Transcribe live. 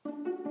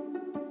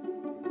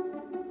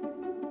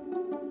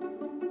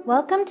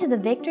Welcome to the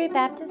Victory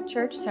Baptist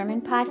Church Sermon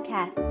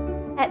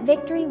Podcast. At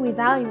Victory, we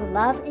value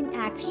love in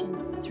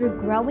action through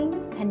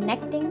growing,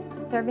 connecting,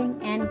 serving,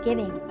 and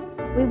giving.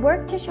 We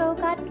work to show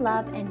God's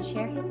love and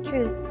share His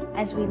truth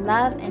as we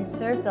love and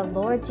serve the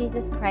Lord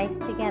Jesus Christ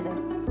together.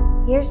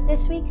 Here's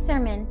this week's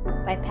sermon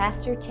by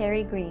Pastor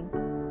Terry Green.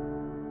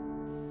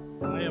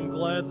 I am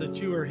glad that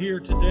you are here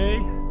today.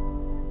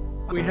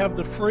 We have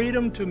the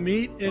freedom to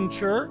meet in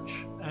church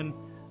and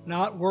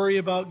not worry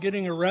about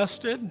getting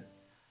arrested.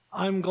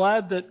 I'm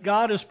glad that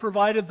God has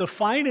provided the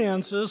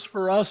finances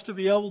for us to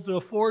be able to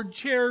afford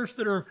chairs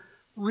that are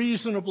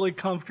reasonably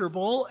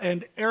comfortable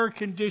and air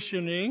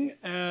conditioning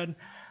and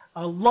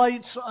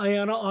lights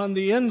on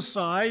the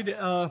inside.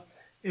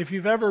 If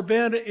you've ever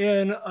been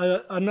in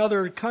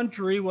another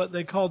country, what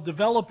they call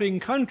developing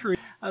country,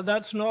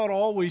 that's not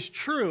always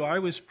true. I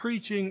was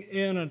preaching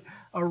in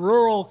a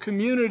rural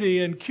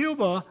community in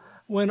Cuba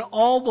when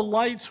all the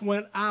lights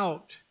went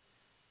out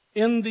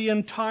in the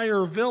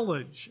entire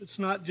village. It's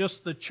not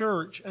just the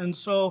church. And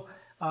so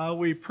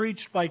we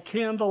preached by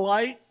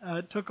candlelight.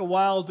 It took a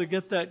while to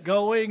get that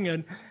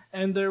going.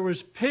 And there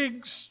was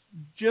pigs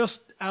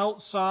just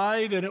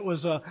outside, and it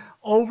was a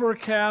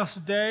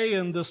overcast day,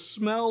 and the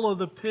smell of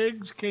the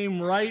pigs came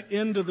right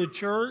into the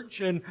church.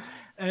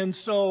 And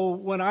so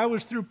when I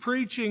was through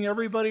preaching,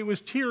 everybody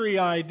was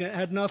teary-eyed, and it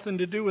had nothing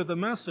to do with the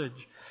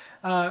message.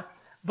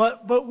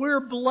 But we're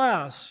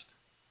blessed.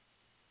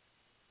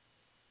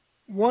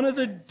 One of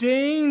the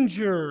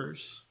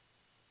dangers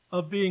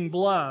of being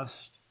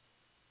blessed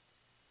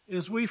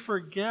is we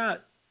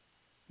forget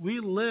we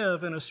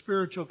live in a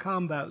spiritual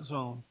combat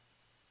zone.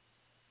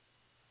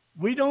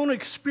 We don't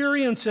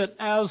experience it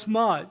as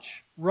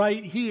much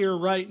right here,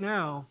 right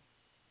now,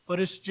 but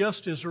it's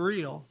just as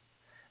real.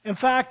 In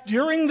fact,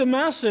 during the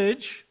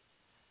message,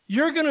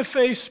 you're going to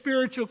face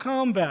spiritual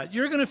combat.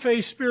 You're going to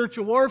face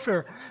spiritual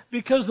warfare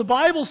because the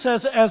Bible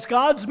says as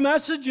God's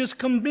message is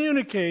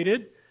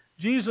communicated,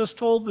 Jesus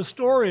told the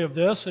story of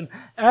this, and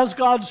as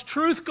God's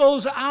truth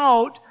goes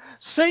out,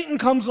 Satan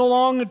comes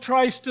along and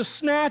tries to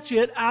snatch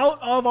it out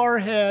of our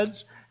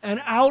heads and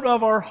out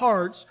of our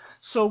hearts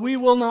so we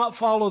will not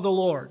follow the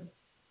Lord.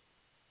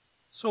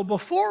 So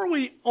before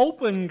we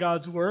open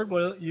God's Word,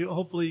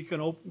 hopefully you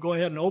can go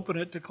ahead and open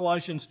it to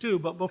Colossians 2,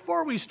 but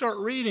before we start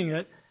reading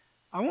it,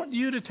 I want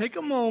you to take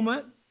a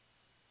moment,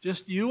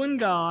 just you and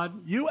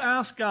God, you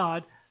ask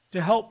God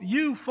to help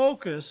you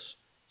focus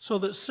so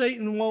that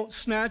Satan won't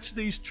snatch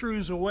these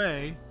truths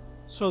away,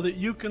 so that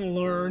you can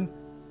learn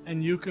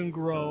and you can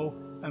grow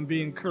and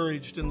be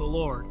encouraged in the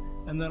Lord.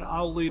 And then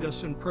I'll lead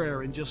us in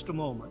prayer in just a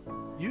moment.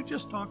 You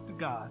just talk to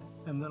God,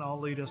 and then I'll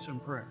lead us in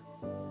prayer.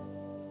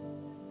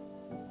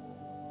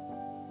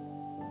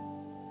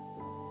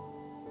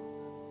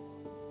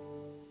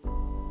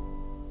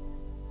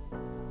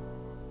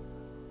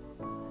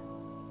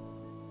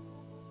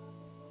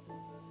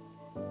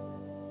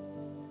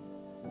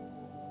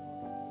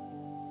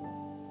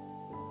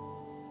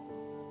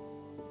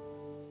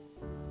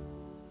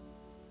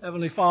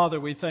 Heavenly Father,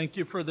 we thank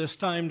you for this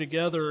time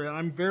together, and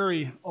I'm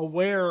very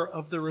aware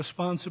of the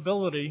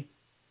responsibility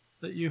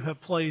that you have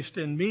placed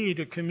in me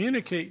to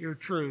communicate your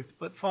truth.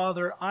 But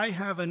Father, I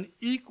have an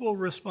equal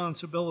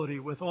responsibility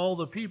with all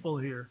the people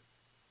here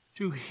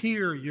to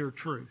hear your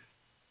truth.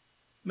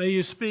 May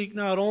you speak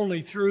not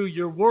only through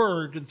your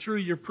word and through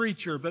your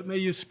preacher, but may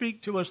you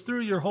speak to us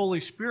through your Holy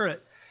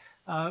Spirit.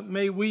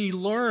 May we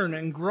learn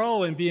and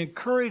grow and be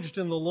encouraged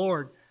in the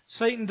Lord.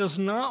 Satan does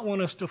not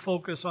want us to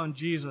focus on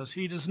Jesus.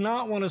 He does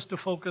not want us to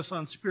focus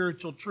on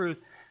spiritual truth.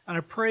 And I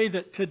pray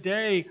that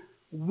today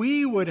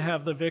we would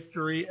have the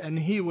victory and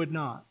he would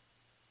not.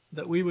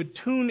 That we would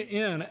tune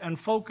in and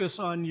focus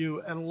on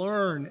you and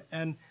learn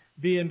and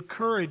be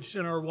encouraged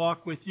in our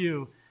walk with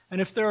you.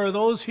 And if there are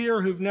those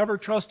here who've never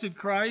trusted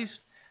Christ,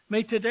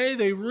 may today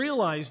they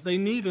realize they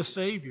need a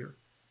Savior.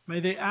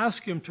 May they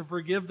ask Him to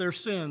forgive their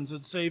sins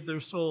and save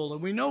their soul.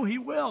 And we know He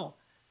will,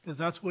 because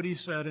that's what He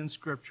said in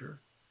Scripture.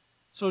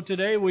 So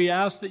today we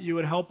ask that you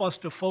would help us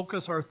to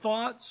focus our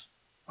thoughts,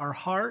 our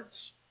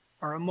hearts,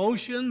 our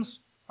emotions,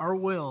 our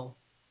will,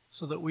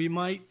 so that we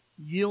might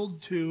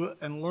yield to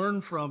and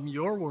learn from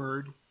your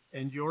word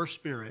and your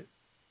Spirit.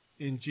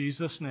 In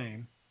Jesus'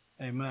 name,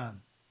 amen.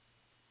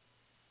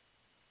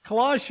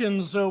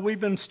 Colossians,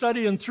 we've been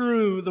studying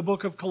through the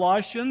book of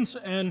Colossians,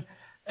 and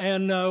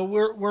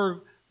we're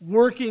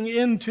working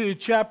into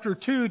chapter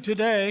 2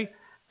 today.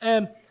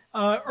 And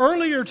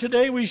earlier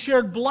today, we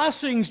shared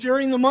blessings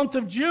during the month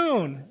of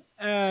June,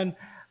 and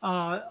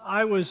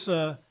I was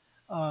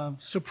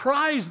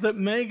surprised that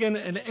Megan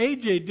and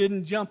AJ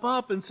didn't jump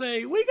up and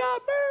say, "We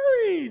got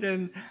married!"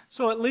 And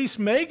so at least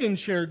Megan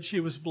shared she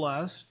was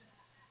blessed.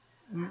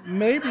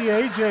 Maybe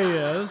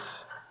AJ is.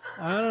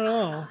 I don't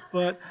know.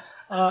 But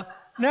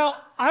now,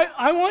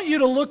 I want you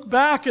to look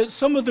back at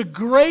some of the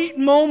great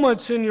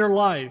moments in your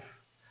life.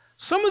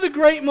 Some of the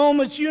great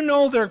moments you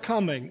know they're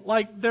coming,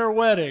 like their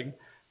wedding.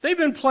 They've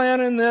been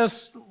planning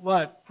this,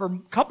 for a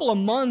couple of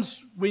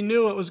months. We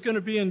knew it was going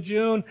to be in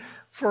June.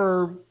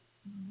 For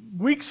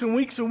weeks and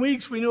weeks and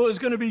weeks. We knew it was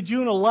going to be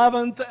June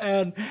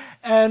 11th,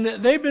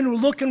 and they've been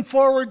looking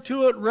forward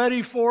to it,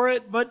 ready for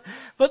it. But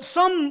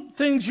some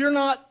things you're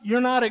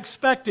not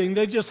expecting.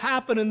 They just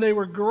happen, and they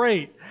were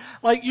great.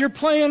 Like you're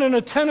playing in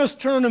a tennis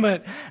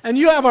tournament, and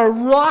you have a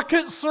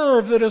rocket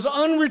serve that is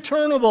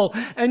unreturnable,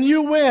 and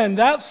you win.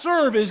 That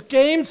serve is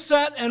game,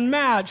 set, and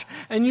match,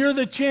 and you're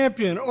the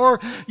champion. Or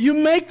you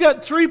make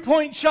that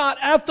three-point shot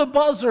at the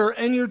buzzer,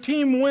 and your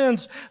team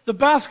wins the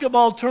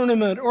basketball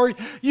tournament. Or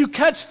you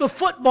catch the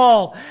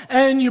football,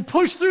 and you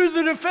push through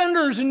the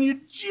defenders, and you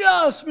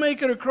just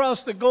make it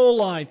across the goal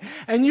line.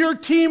 And your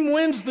team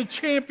wins the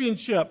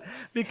championship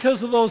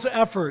because of those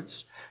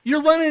efforts.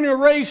 You're running a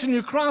race and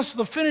you cross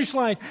the finish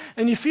line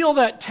and you feel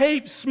that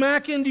tape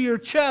smack into your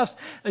chest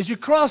as you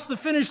cross the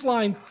finish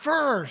line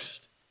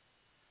first.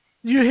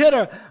 You hit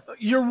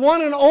your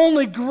one and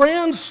only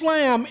grand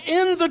slam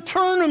in the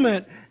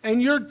tournament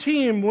and your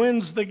team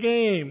wins the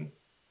game.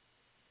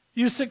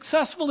 You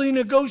successfully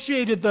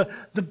negotiated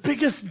the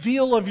biggest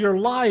deal of your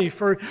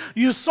life, or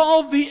you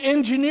solved the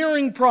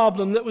engineering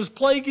problem that was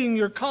plaguing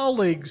your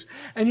colleagues,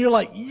 and you're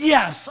like,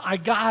 yes, I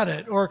got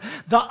it. Or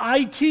the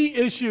IT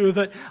issue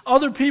that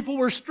other people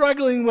were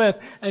struggling with,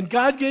 and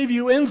God gave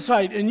you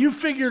insight, and you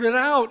figured it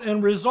out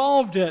and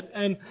resolved it.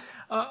 And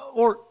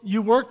or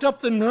you worked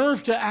up the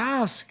nerve to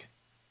ask,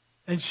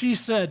 and she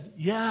said,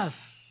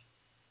 yes.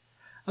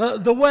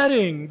 The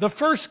wedding, the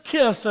first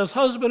kiss as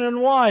husband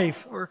and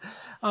wife, or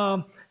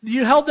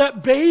you held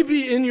that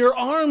baby in your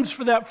arms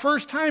for that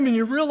first time and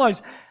you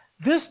realize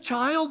this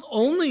child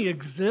only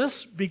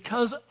exists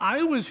because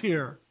I was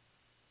here.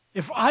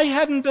 If I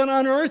hadn't been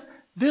on earth,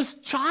 this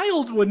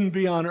child wouldn't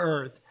be on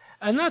earth.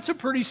 And that's a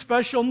pretty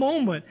special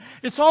moment.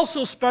 It's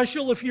also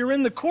special if you're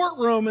in the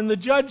courtroom and the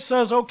judge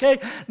says, okay,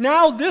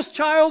 now this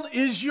child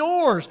is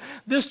yours.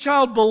 This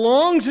child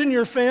belongs in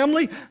your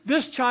family.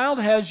 This child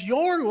has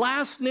your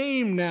last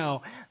name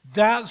now.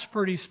 That's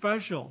pretty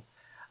special.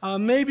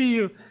 Maybe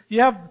you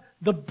have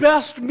the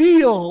best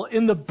meal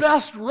in the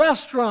best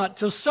restaurant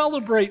to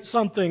celebrate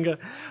something,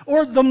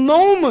 or the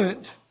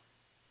moment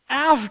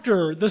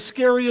after the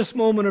scariest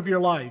moment of your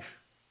life.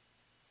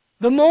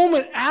 The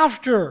moment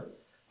after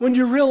when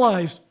you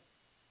realize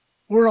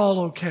we're all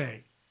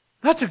okay.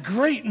 That's a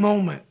great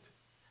moment.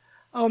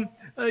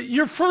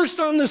 You're first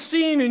on the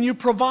scene and you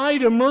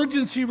provide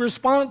emergency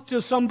response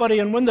to somebody,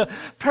 and when the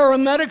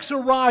paramedics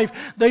arrive,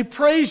 they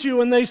praise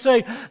you and they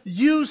say,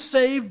 you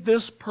saved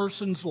this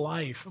person's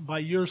life by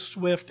your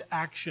swift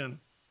action.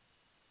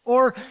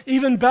 Or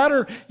even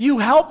better, you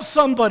help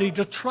somebody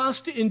to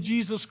trust in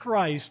Jesus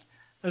Christ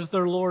as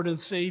their Lord and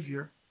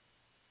Savior.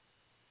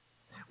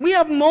 We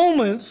have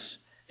moments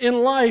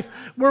in life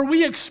where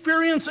we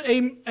experience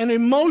an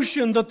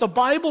emotion that the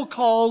Bible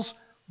calls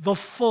the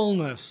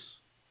fullness.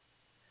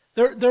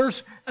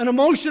 There's an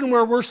emotion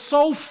where we're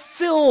so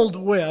filled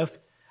with,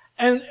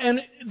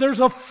 and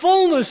there's a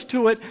fullness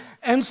to it,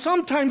 and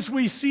sometimes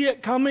we see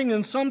it coming,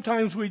 and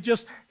sometimes we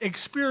just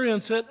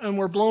experience it, and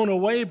we're blown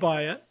away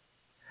by it.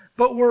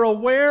 But we're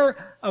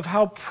aware of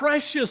how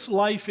precious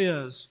life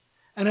is.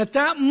 And at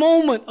that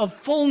moment of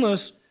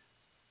fullness,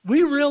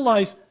 we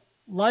realize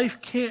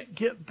life can't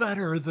get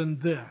better than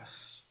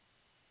this.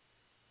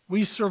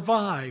 We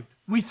survived,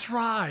 we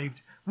thrived,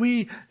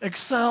 we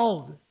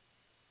excelled.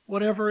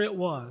 Whatever it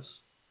was.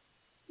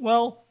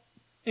 Well,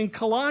 in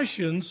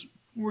Colossians,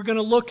 we're going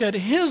to look at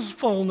His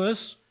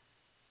fullness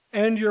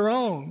and your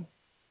own.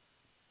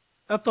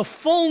 At the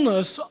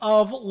fullness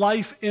of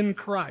life in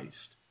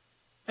Christ.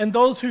 And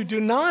those who do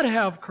not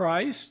have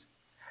Christ,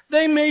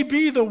 they may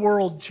be the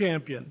world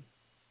champion.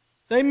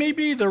 They may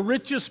be the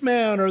richest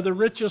man or the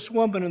richest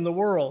woman in the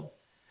world.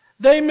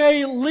 They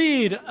may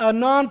lead a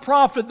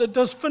nonprofit that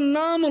does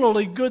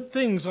phenomenally good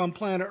things on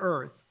planet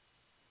Earth.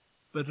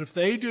 But if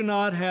they do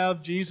not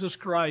have Jesus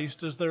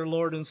Christ as their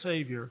Lord and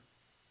Savior,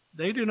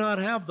 they do not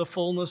have the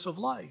fullness of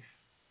life.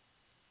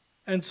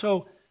 And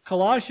so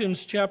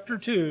Colossians chapter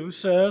 2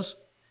 says,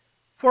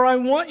 for I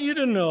want you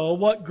to know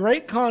what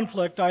great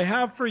conflict I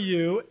have for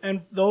you and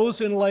those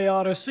in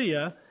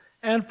Laodicea,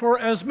 and for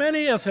as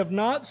many as have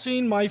not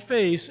seen my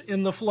face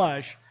in the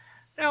flesh.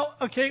 Now,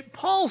 okay,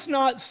 Paul's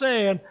not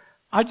saying,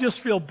 I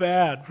just feel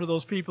bad for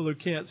those people who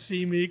can't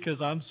see me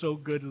because I'm so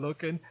good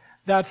looking.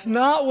 That's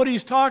not what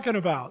he's talking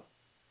about.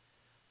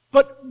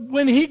 But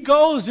when he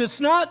goes, it's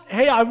not,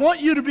 hey, I want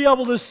you to be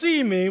able to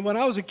see me. When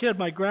I was a kid,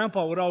 my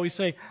grandpa would always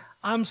say,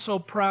 I'm so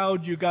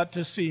proud you got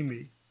to see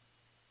me.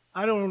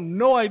 I don't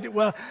know.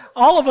 Well,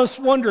 all of us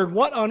wondered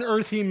what on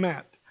earth he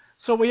meant.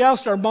 So we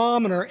asked our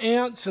mom and our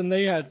aunts, and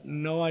they had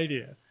no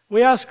idea.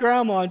 We asked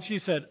Grandma, and she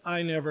said,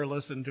 I never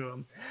listened to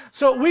him.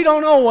 So we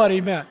don't know what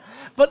he meant.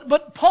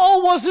 But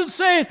Paul wasn't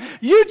saying,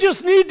 you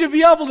just need to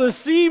be able to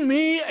see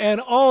me,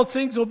 and all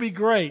things will be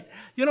great.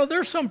 You know,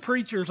 there's some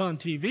preachers on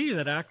TV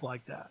that act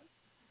like that.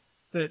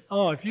 That,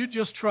 if you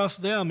just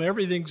trust them,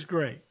 everything's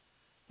great.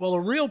 Well, a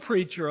real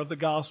preacher of the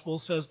gospel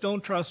says,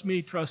 don't trust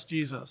me, trust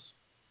Jesus.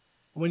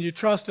 When you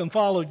trust and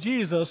follow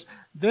Jesus,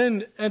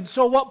 and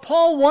so what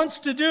Paul wants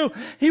to do,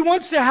 he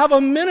wants to have a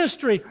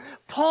ministry.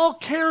 Paul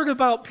cared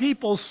about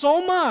people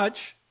so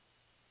much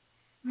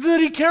that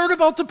he cared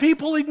about the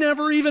people he'd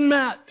never even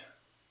met.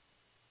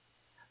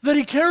 That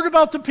he cared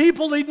about the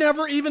people he'd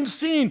never even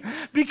seen,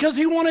 because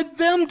he wanted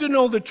them to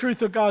know the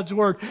truth of God's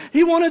Word.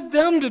 He wanted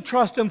them to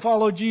trust and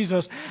follow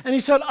Jesus. And he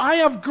said, I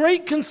have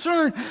great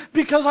concern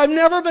because I've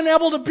never been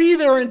able to be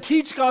there and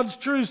teach God's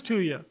truths to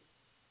you.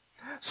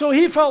 So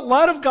he felt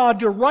led of God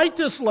to write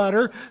this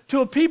letter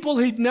to a people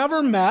he'd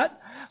never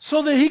met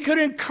so that he could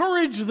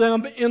encourage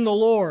them in the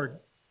Lord.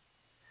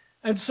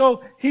 And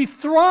so he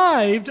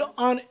thrived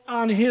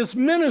on his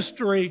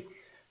ministry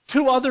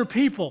to other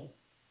people.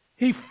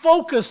 He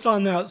focused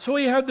on that. So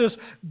he had this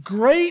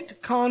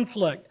great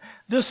conflict,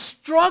 this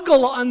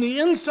struggle on the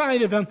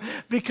inside of him,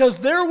 because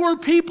there were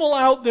people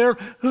out there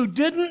who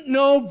didn't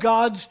know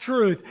God's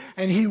truth,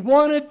 and he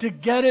wanted to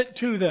get it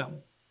to them.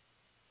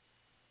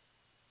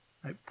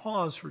 I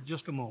pause for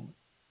just a moment.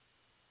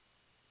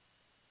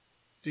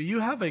 Do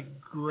you have a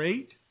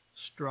great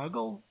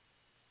struggle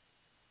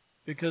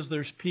because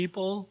there's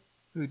people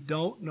who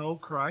don't know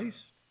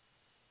Christ?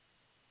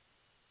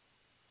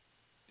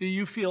 Do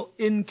you feel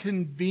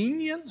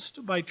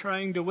inconvenienced by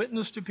trying to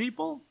witness to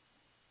people?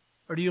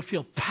 Or do you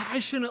feel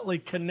passionately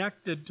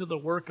connected to the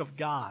work of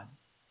God?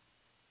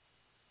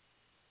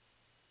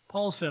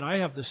 Paul said, I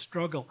have this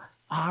struggle.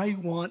 I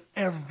want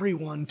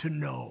everyone to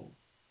know.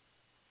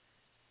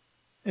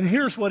 And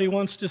here's what he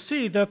wants to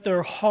see, that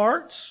their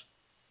hearts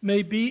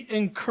may be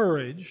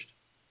encouraged,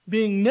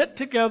 being knit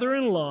together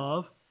in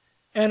love,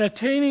 and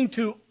attaining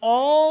to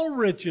all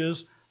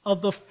riches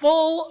of the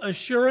full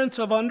assurance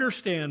of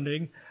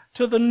understanding,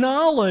 to the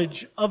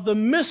knowledge of the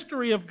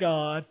mystery of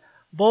God,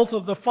 both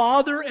of the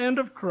Father and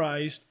of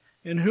Christ,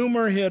 in whom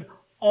are hid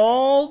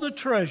all the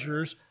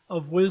treasures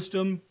of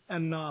wisdom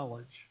and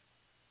knowledge.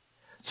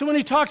 So when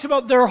he talks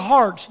about their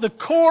hearts, the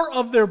core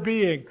of their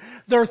being,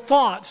 their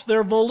thoughts,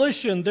 their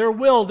volition, their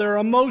will, their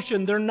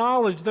emotion, their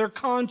knowledge, their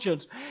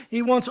conscience,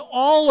 he wants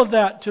all of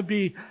that to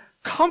be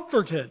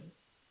comforted,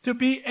 to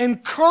be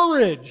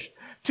encouraged,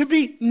 to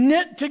be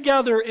knit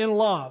together in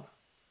love.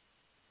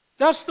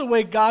 That's the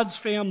way God's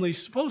family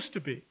is supposed to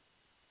be.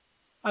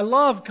 I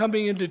love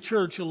coming into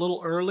church a little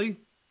early,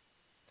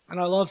 and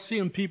I love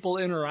seeing people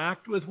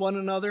interact with one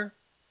another.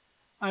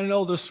 I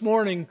know this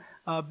morning,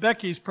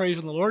 Becky's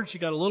praising the Lord. She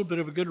got a little bit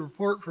of a good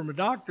report from a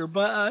doctor,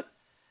 but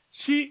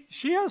she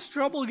has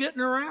trouble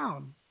getting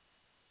around.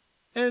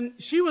 And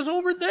she was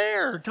over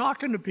there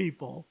talking to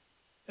people,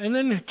 and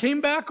then came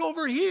back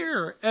over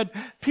here. And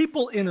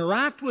people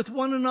interact with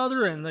one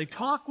another, and they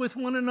talk with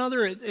one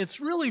another. It's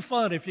really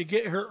fun if you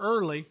get here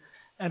early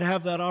and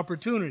have that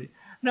opportunity.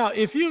 Now,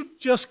 if you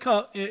just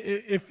come,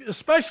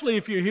 especially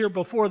if you're here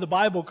before the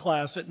Bible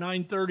class at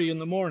 9:30 in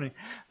the morning,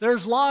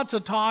 there's lots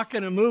of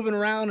talking and moving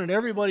around, and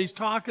everybody's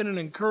talking and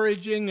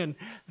encouraging, and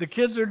the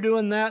kids are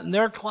doing that in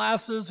their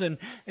classes and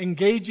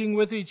engaging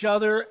with each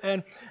other.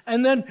 And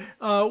then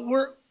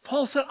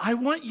Paul said, I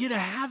want you to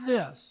have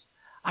this.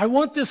 I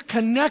want this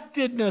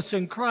connectedness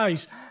in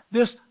Christ,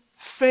 this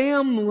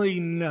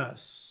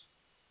familyness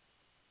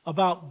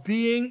about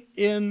being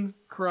in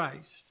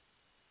Christ.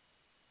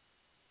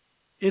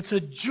 It's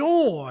a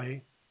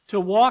joy to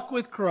walk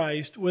with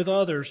Christ with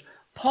others.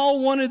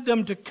 Paul wanted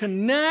them to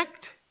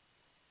connect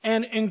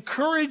and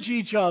encourage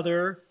each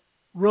other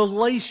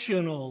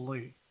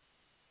relationally.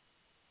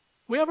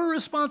 We have a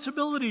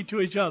responsibility to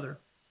each other.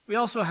 We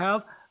also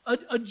have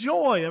a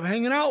joy of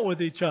hanging out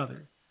with each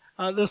other.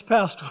 This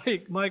past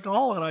week, Mike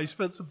Hall and I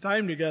spent some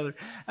time together,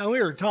 and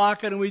we were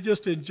talking, and we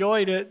just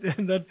enjoyed it.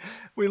 And then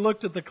we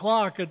looked at the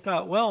clock and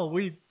thought, well,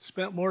 we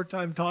spent more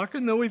time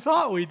talking than we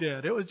thought we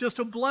did. It was just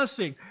a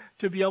blessing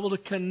to be able to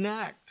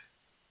connect.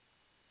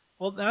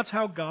 Well, that's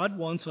how God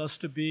wants us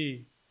to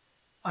be.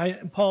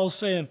 Paul's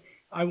saying,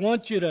 I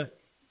want you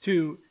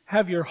to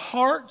have your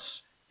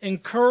hearts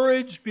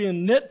encouraged,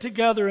 being knit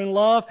together in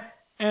love,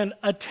 and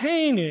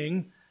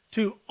attaining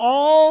to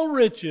all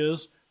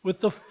riches with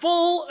the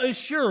full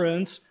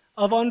assurance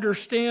of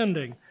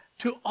understanding,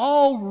 to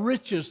all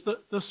riches,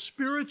 the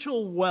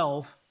spiritual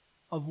wealth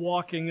of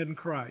walking in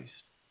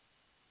Christ.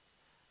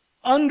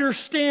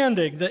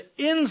 Understanding, the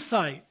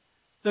insight,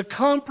 the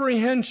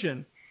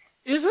comprehension.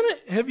 Isn't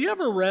it, have you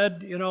ever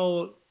read,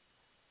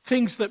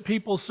 things that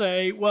people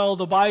say, well,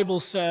 the Bible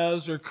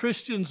says, or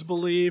Christians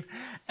believe,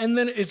 and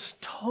then it's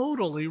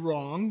totally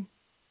wrong?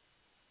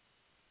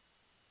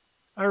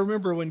 I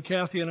remember when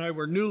Kathy and I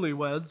were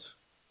newlyweds,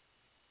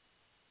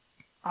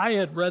 I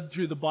had read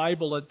through the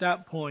Bible at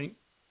that point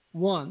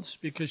once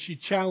because she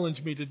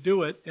challenged me to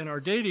do it in our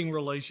dating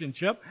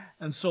relationship,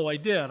 and so I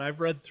did. I've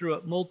read through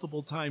it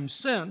multiple times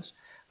since,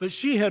 but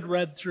she had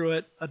read through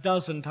it a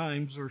dozen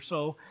times or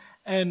so,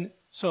 and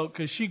so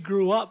because she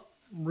grew up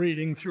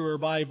reading through her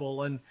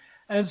Bible,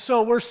 and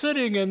so we're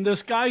sitting, and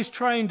this guy's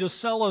trying to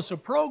sell us a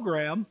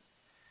program,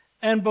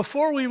 and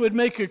before we would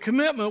make a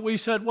commitment, we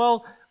said,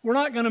 well, we're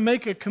not going to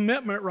make a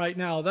commitment right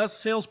now. That's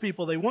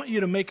salespeople. They want you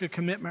to make a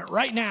commitment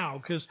right now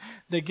because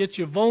they get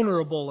you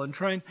vulnerable and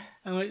trying.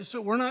 And so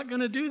we're not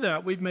going to do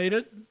that. We've made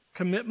a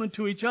commitment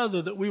to each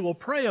other that we will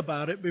pray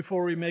about it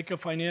before we make a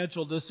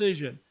financial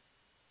decision.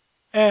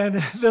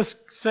 And this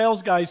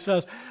sales guy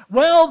says,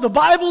 well, the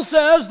Bible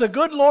says the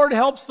good Lord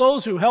helps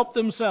those who help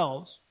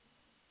themselves.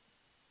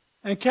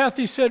 And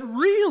Kathy said,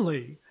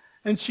 really?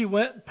 And she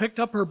went, picked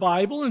up her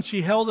Bible, and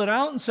she held it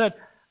out and said,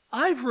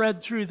 I've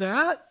read through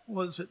that.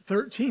 Was it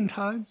 13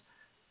 times?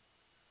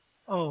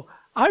 Oh,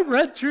 I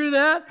read through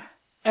that,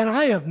 and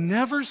I have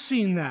never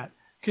seen that.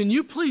 Can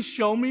you please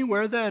show me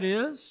where that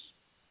is?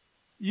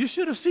 You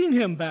should have seen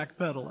him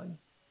backpedaling.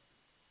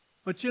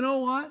 But you know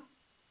what?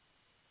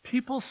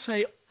 People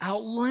say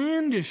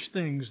outlandish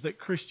things that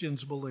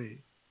Christians believe.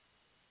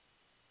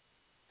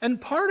 And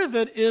part of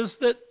it is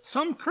that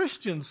some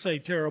Christians say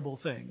terrible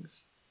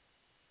things.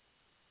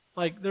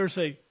 Like there's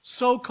a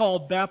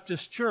so-called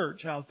Baptist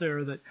church out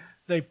there that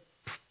they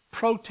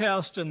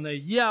protest and they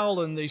yell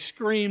and they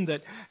scream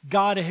that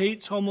God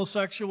hates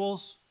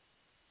homosexuals.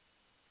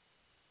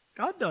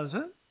 God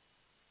doesn't.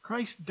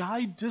 Christ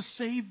died to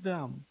save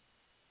them.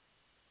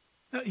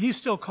 Now, he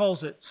still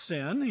calls it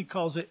sin. He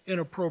calls it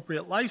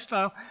inappropriate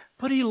lifestyle.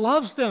 But He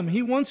loves them.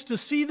 He wants to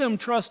see them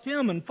trust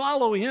Him and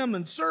follow Him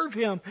and serve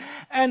Him.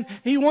 And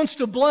He wants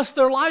to bless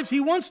their lives. He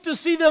wants to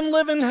see them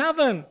live in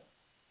heaven.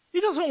 He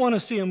doesn't want to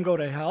see them go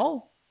to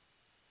hell.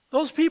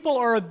 Those people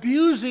are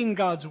abusing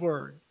God's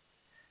Word.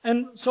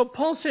 And so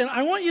Paul's saying,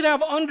 I want you to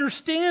have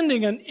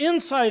understanding and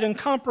insight and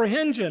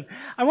comprehension.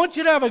 I want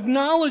you to have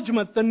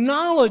acknowledgement, the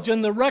knowledge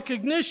and the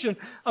recognition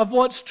of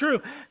what's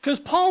true. Because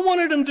Paul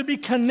wanted them to be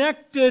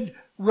connected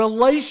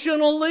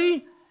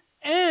relationally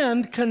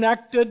and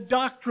connected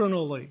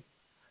doctrinally.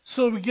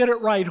 So we get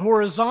it right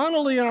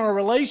horizontally in our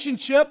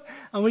relationship,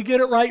 and we get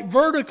it right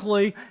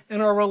vertically in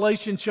our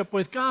relationship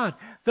with God.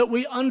 That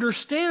we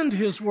understand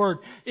His Word.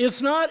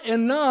 It's not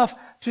enough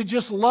to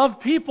just love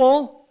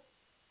people.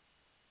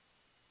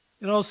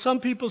 You know, some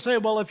people say,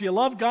 well, if you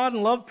love God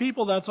and love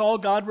people, that's all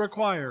God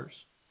requires.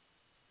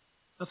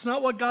 That's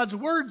not what God's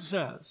Word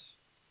says.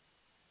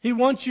 He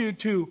wants you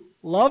to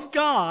love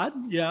God,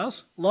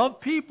 yes,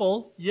 love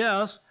people,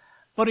 yes,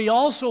 but He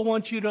also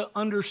wants you to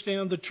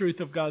understand the truth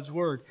of God's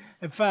Word.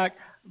 In fact,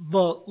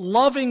 the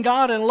loving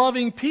God and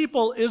loving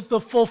people is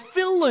the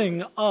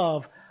fulfilling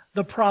of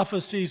the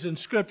prophecies in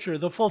Scripture,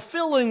 the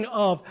fulfilling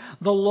of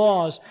the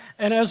laws.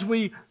 And as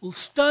we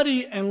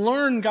study and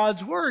learn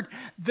God's Word,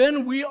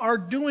 then we are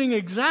doing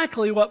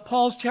exactly what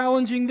Paul's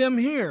challenging them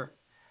here.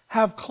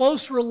 Have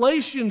close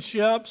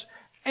relationships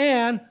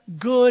and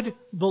good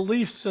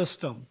belief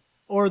system,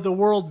 or the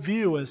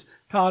worldview, as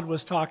Todd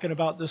was talking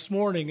about this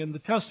morning in the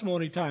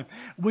testimony time.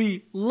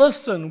 We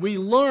listen, we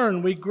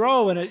learn, we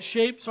grow, and it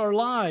shapes our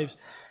lives.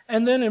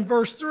 And then in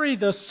verse 3,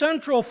 the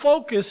central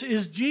focus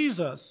is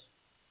Jesus.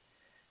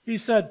 He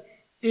said,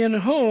 in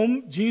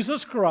whom,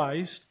 Jesus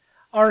Christ,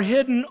 are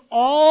hidden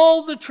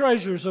all the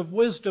treasures of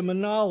wisdom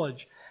and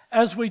knowledge.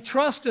 As we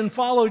trust and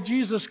follow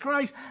Jesus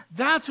Christ,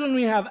 that's when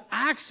we have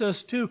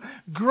access to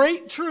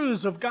great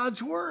truths of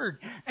God's Word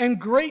and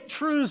great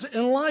truths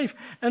in life.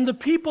 And the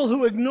people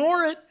who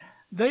ignore it,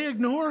 they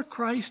ignore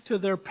Christ to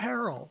their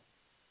peril.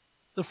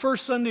 The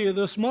first Sunday of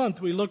this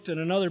month, we looked at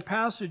another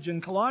passage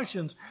in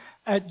Colossians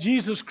at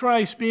Jesus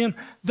Christ being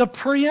the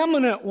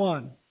preeminent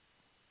one.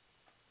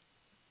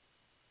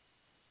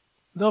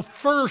 The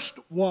first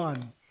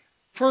one,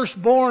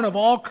 firstborn of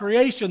all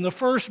creation, the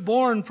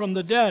firstborn from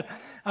the dead.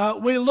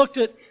 We looked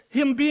at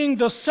Him being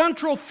the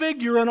central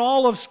figure in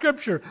all of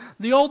Scripture.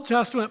 The Old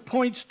Testament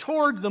points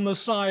toward the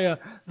Messiah,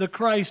 the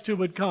Christ who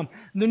would come.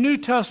 The New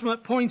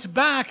Testament points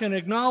back and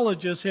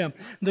acknowledges Him.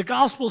 The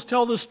Gospels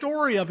tell the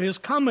story of His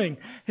coming,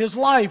 His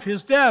life,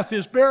 His death,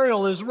 His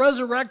burial, His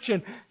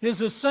resurrection, His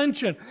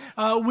ascension.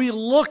 We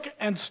look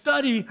and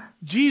study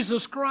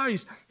Jesus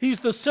Christ.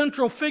 He's the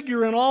central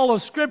figure in all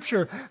of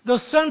Scripture, the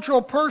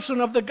central person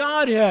of the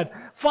Godhead,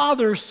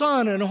 Father,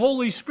 Son, and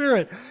Holy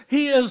Spirit.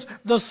 He is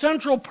the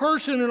central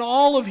person in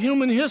all of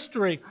human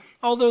history,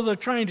 although they're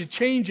trying to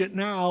change it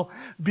now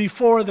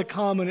before the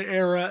common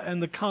era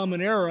and the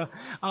common era.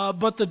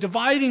 But the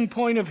dividing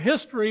point of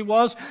history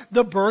was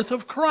the birth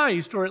of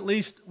Christ, or at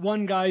least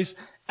one guy's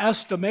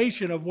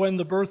estimation of when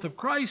the birth of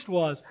Christ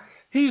was.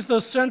 He's the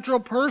central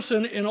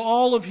person in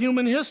all of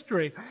human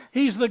history.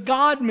 He's the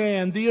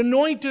God-man, the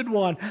anointed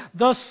one,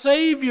 the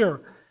Savior,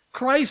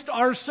 Christ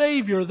our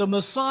Savior, the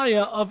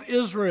Messiah of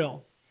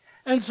Israel.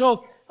 And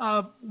so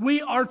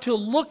we are to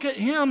look at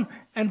Him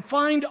and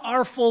find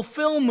our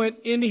fulfillment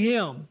in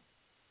Him.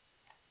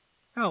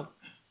 Now,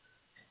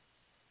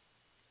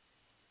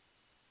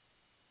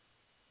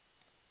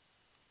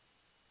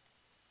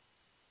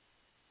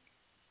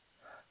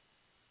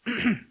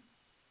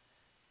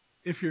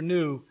 if you're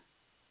new,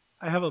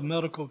 I have a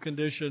medical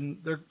condition.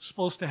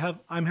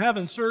 I'm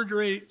having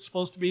surgery. It's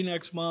supposed to be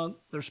next month.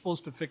 They're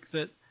supposed to fix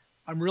it.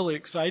 I'm really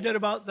excited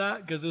about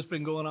that because it's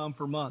been going on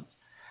for months.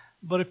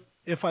 But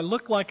if I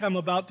look like I'm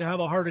about to have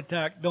a heart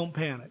attack, don't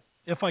panic.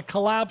 If I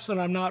collapse and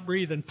I'm not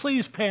breathing,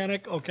 please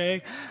panic,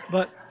 okay?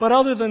 But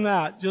other than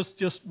that,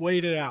 just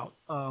wait it out.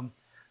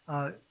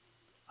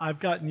 I've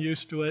gotten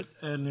used to it,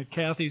 and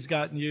Kathy's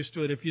gotten used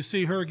to it. If you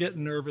see her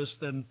getting nervous,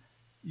 then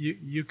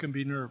you can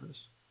be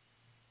nervous.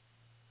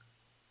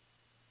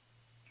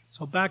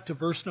 So back to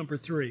verse number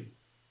 3.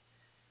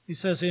 He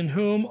says, in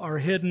whom are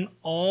hidden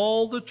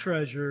all the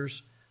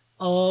treasures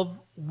of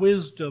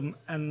wisdom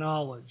and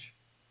knowledge.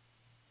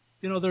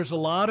 You know, there's a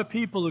lot of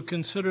people who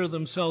consider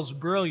themselves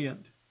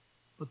brilliant,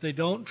 but they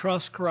don't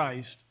trust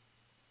Christ.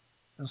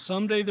 And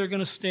someday they're going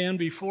to stand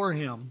before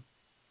Him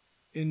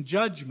in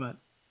judgment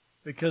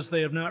because they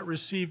have not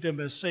received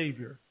Him as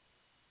Savior.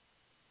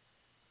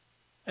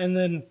 And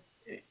then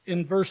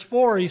in verse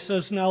 4 he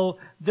says, now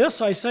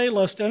this I say,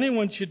 lest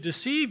anyone should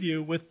deceive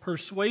you with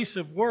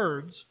persuasive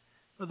words.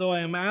 For though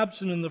I am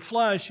absent in the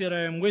flesh, yet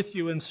I am with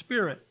you in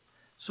spirit.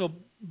 So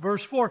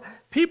verse 4,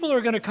 people are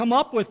going to come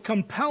up with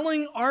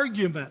compelling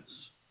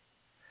arguments.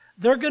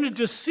 They're going to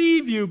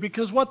deceive you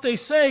because what they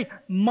say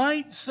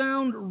might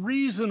sound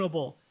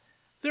reasonable.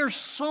 There's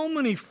so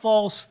many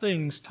false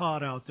things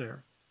taught out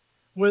there.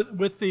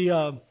 With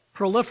the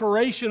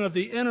proliferation of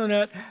the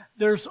internet,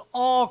 there's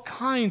all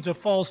kinds of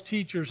false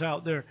teachers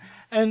out there.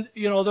 And,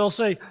 you know, they'll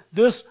say,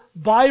 this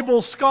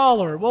Bible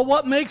scholar. Well,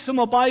 what makes him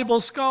a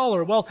Bible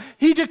scholar? Well,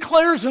 he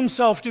declares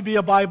himself to be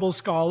a Bible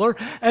scholar,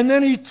 and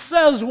then he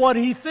says what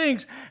he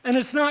thinks, and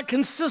it's not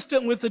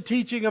consistent with the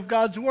teaching of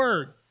God's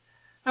Word.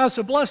 Now, it's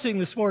a blessing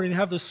this morning to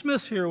have the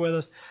Smiths here with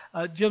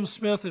us, Jim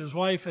Smith and his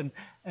wife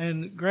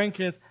and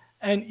grandkids.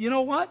 And you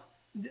know what?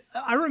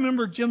 I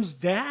remember Jim's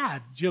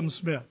dad, Jim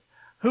Smith,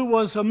 who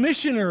was a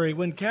missionary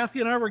when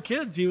Kathy and I were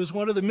kids. He was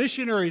one of the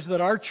missionaries that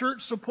our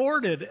church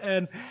supported.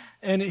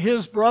 And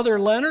his brother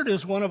Leonard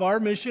is one of our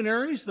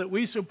missionaries that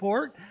we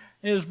support.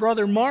 And his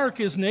brother Mark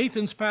is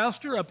Nathan's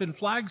pastor up in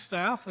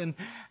Flagstaff.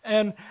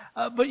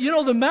 But you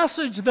know, the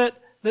message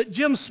that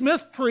Jim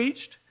Smith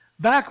preached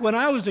back when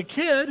I was a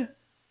kid,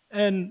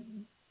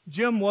 and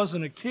Jim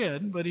wasn't a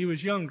kid, but he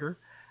was younger.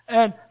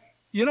 And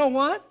you know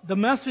what? The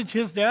message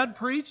his dad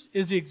preached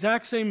is the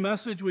exact same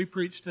message we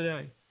preach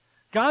today.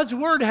 God's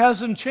Word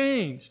hasn't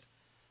changed.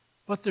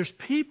 But there's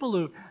people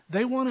who,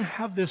 they want to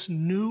have this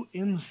new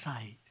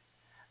insight.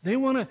 They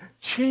want to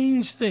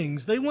change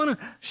things. They want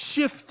to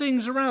shift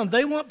things around.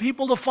 They want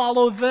people to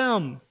follow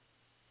them.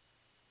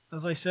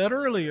 As I said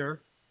earlier,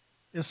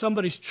 if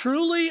somebody's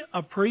truly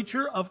a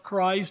preacher of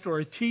Christ or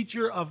a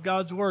teacher of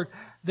God's Word,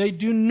 they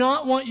do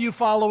not want you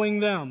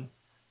following them.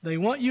 They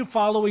want you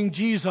following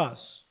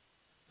Jesus.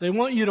 They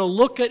want you to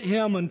look at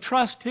Him and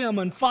trust Him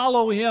and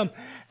follow Him.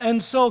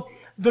 And so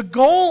the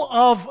goal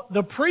of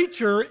the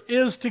preacher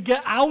is to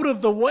get out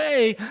of the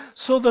way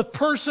so the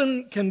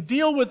person can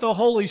deal with the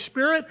Holy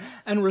Spirit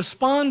and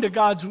respond to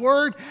God's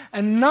Word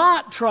and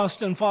not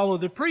trust and follow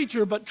the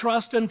preacher, but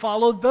trust and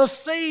follow the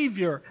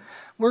Savior.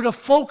 We're to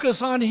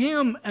focus on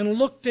Him and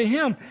look to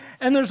Him.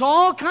 And there's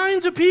all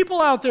kinds of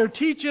people out there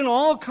teaching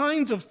all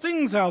kinds of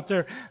things out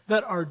there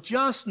that are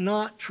just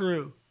not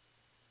true.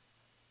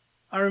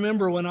 I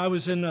remember when I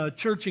was in a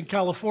church in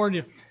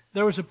California,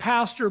 there was a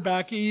pastor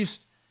back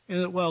east, in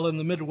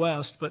the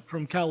Midwest, but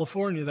from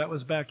California, that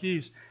was back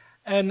east.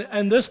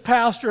 And this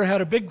pastor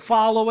had a big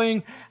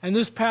following, and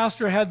this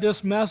pastor had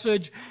this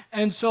message.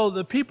 And so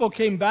the people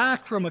came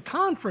back from a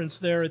conference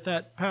there at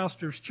that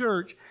pastor's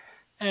church,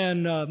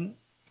 and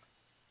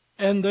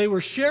they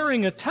were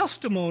sharing a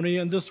testimony,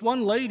 and this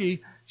one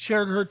lady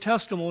shared her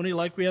testimony,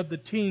 like we had the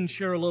teens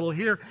share a little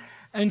here,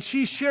 and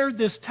she shared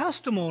this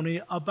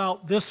testimony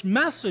about this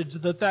message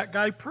that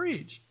guy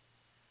preached.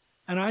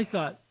 And I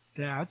thought,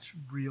 that's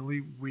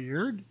really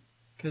weird,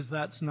 because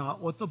that's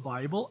not what the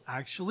Bible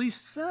actually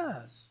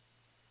says.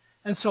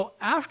 And so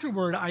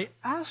afterward, I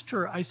asked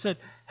her, I said,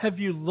 have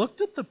you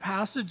looked at the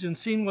passage and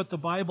seen what the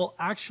Bible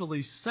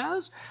actually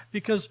says?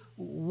 Because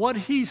what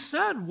he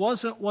said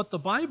wasn't what the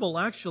Bible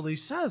actually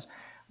says.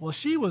 Well,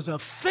 she was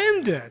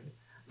offended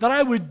that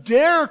I would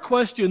dare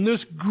question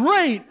this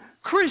great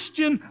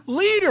Christian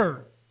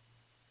leader.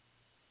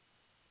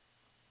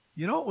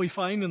 You know what we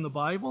find in the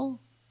Bible?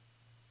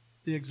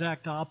 The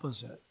exact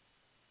opposite.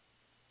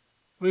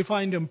 We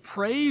find him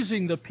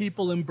praising the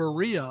people in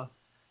Berea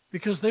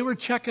because they were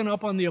checking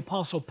up on the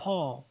Apostle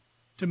Paul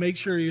to make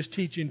sure he was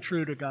teaching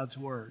true to God's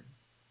Word.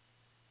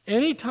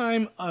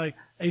 Anytime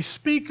a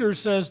speaker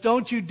says,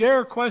 don't you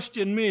dare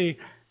question me,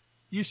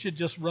 you should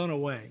just run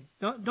away.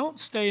 Don't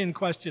stay and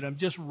question him.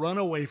 Just run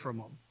away from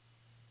him.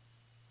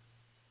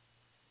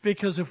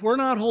 Because if we're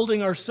not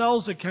holding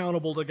ourselves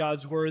accountable to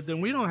God's Word, then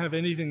we don't have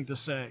anything to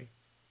say.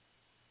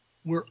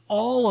 We're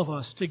all of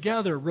us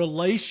together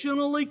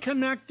relationally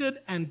connected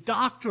and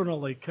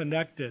doctrinally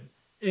connected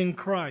in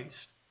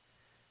Christ.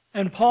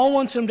 And Paul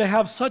wants him to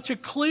have such a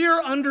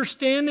clear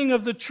understanding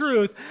of the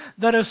truth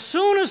that as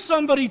soon as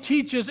somebody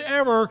teaches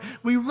error,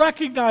 we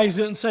recognize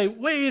it and say,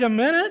 wait a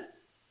minute,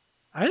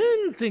 I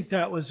didn't think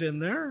that was in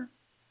there.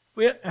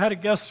 We had a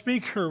guest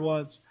speaker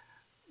once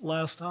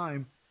last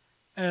time,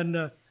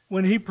 and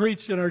when he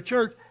preached in our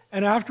church,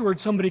 and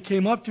afterwards somebody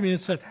came up to me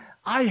and said,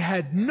 I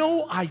had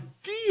no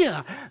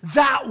idea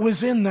that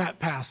was in that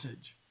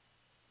passage.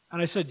 And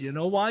I said, you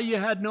know why you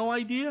had no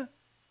idea?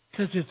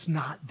 Because it's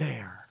not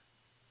there.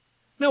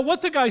 Now,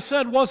 what the guy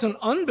said wasn't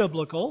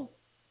unbiblical,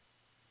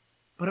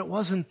 but it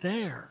wasn't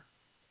there.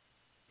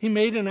 He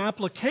made an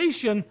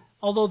application,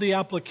 although the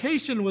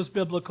application was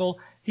biblical,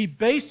 he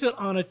based it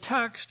on a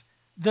text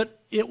that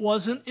it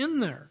wasn't in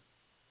there.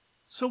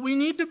 So we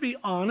need to be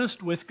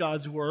honest with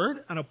God's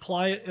Word and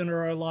apply it in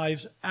our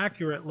lives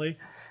accurately.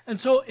 And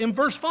so in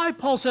verse 5,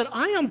 Paul said,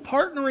 I am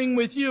partnering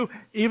with you,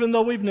 even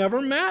though we've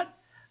never met.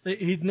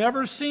 He'd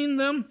never seen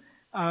them.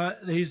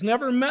 He's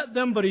never met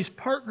them, but he's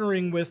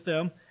partnering with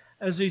them.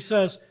 As he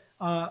says,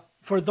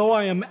 for though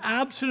I am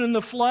absent in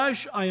the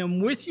flesh, I am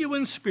with you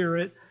in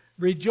spirit,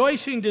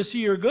 rejoicing to see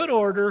your good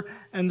order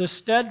and the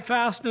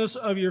steadfastness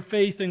of your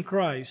faith in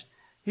Christ.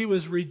 He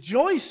was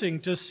rejoicing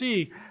to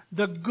see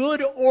the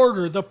good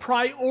order, the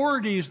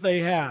priorities they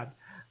had,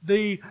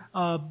 the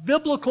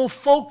biblical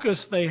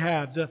focus they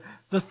had,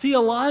 the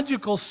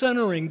theological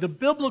centering, the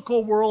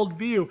biblical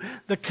worldview,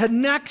 the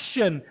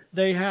connection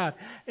they had.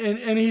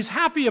 And he's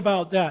happy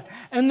about that.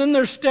 And then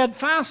their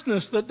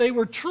steadfastness, that they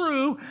were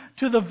true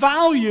to the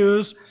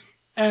values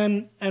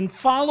and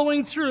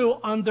following through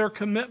on their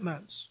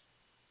commitments.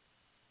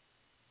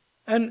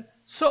 And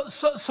so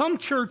some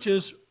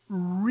churches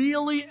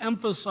really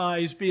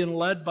emphasize being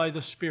led by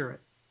the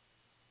Spirit.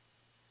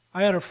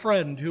 I had a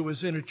friend who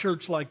was in a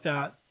church like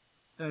that,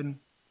 and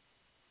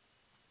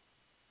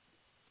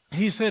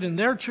he said in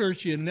their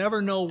church you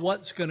never know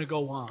what's going to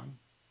go on.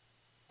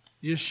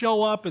 You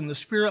show up and the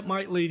Spirit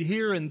might lead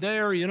here and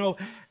there,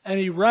 and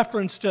he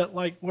referenced it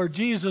like where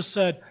Jesus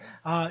said,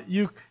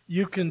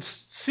 you can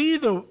see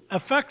the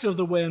effect of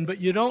the wind,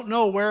 but you don't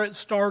know where it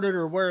started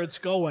or where it's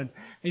going.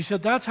 He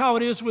said that's how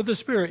it is with the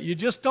Spirit. You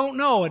just don't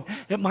know, and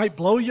it might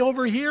blow you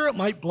over here, it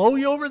might blow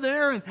you over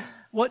there, and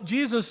what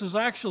Jesus is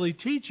actually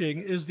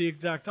teaching is the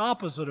exact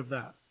opposite of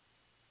that.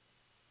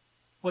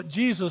 What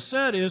Jesus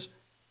said is,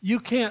 you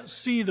can't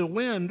see the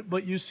wind,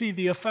 but you see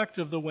the effect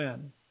of the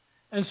wind.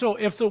 And so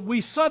if we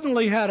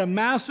suddenly had a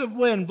massive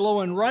wind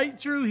blowing right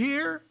through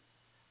here,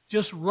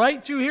 just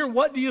right through here,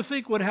 what do you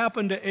think would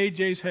happen to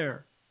AJ's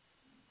hair?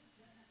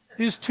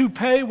 His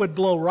toupee would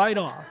blow right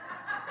off.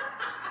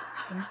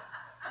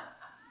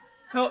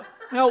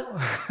 Now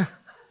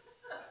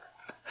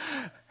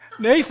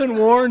Nathan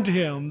warned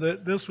him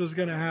that this was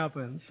going to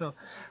happen. So,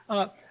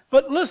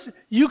 but listen,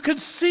 you could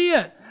see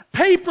it.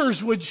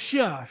 Papers would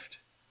shift.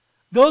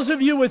 Those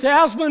of you with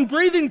asthma and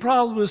breathing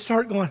problems would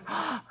start going,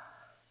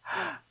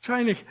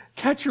 trying to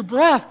catch your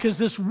breath because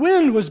this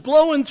wind was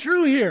blowing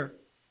through here.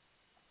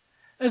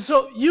 And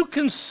so you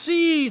can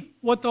see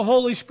what the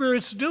Holy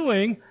Spirit's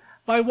doing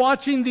by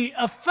watching the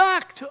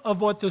effect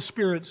of what the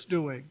Spirit's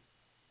doing.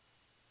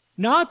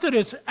 Not that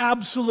it's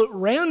absolute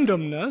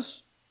randomness,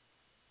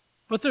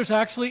 but there's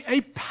actually a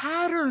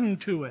pattern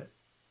to it.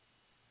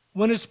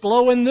 When it's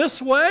blowing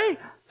this way,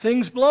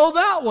 things blow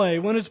that way.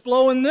 When it's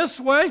blowing this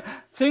way,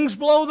 things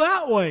blow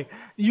that way.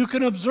 You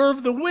can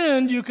observe the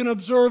wind, you can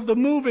observe the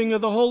moving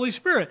of the Holy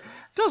Spirit.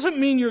 Doesn't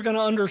mean you're going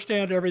to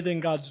understand everything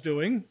God's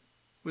doing.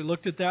 We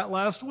looked at that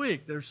last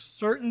week. There's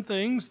certain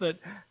things that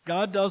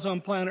God does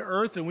on planet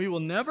Earth, and we will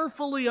never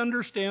fully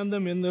understand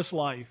them in this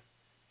life.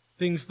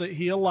 Things that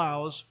He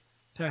allows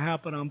to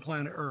happen on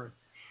planet Earth.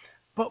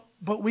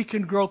 But we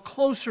can grow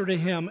closer to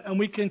Him, and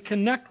we can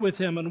connect with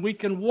Him, and we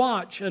can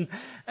watch. And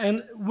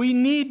we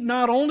need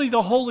not only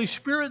the Holy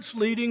Spirit's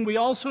leading, we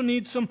also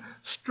need some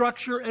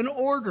structure and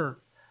order.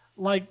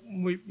 Like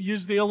we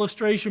used the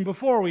illustration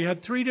before, we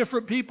had 3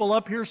 different people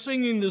up here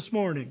singing this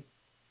morning.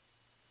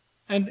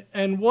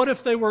 And what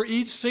if they were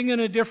each singing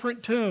a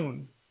different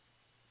tune?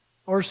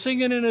 Or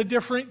singing in a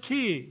different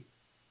key?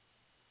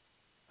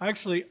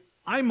 Actually,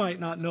 I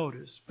might not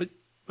notice, but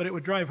it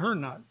would drive her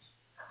nuts.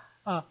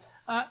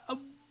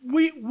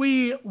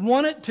 We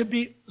want it to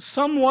be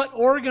somewhat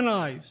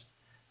organized.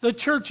 The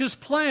church's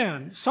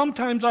plan.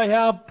 Sometimes I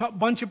have a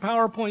bunch of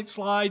PowerPoint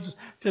slides.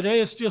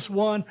 Today it's just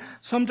one.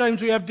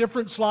 Sometimes we have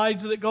different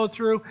slides that go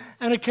through.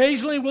 And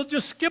occasionally we'll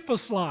just skip a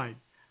slide.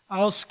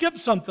 I'll skip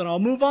something. I'll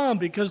move on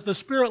because the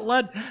Spirit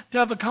led to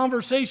have a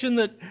conversation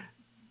that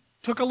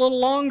took a little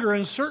longer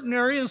in certain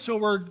areas, so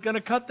we're going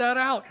to cut that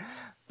out.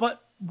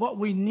 But what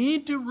we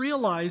need to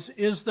realize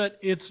is that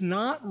it's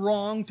not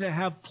wrong to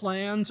have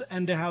plans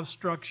and to have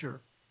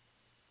structure.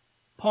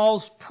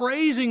 Paul's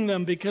praising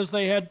them because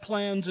they had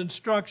plans and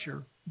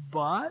structure.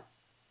 But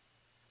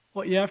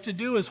what you have to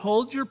do is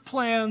hold your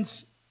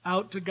plans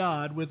out to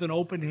God with an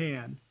open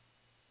hand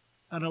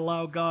and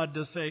allow God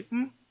to say,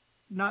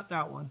 not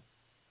that one.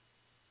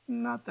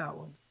 Not that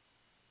one.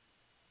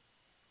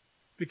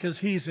 Because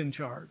He's in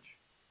charge.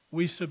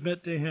 We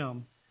submit to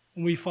Him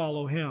and we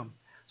follow Him.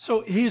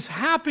 So he's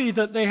happy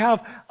that they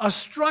have a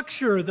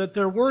structure that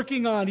they're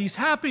working on. He's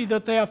happy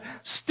that they have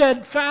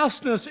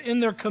steadfastness in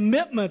their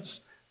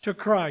commitments to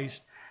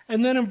Christ.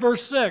 And then in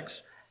verse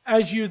 6,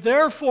 as you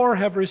therefore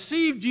have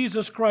received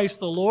Jesus Christ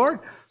the Lord,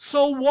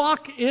 so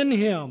walk in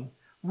Him,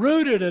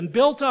 rooted and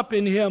built up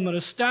in Him and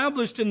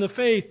established in the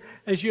faith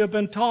as you have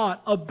been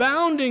taught,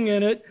 abounding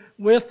in it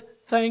with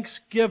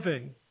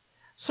thanksgiving.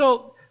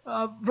 So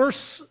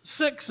verse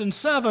 6 and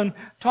 7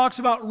 talks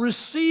about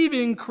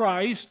receiving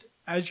Christ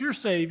as your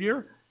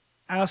Savior,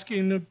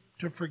 asking Him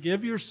to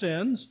forgive your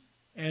sins,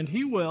 and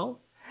He will,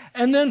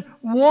 and then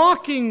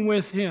walking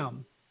with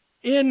Him,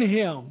 in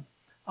Him,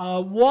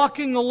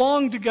 walking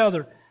along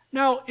together.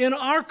 Now, in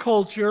our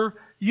culture,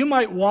 You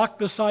might walk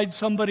beside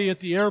somebody at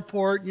the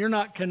airport. You're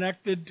not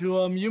connected to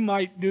them. You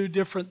might do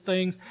different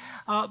things.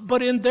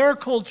 But in their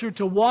culture,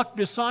 to walk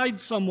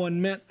beside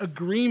someone meant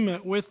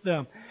agreement with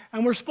them.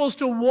 And we're supposed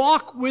to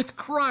walk with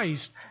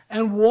Christ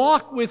and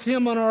walk with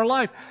Him in our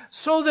life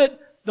so that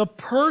the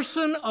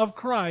person of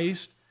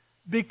Christ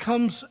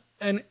becomes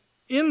an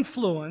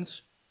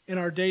influence in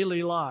our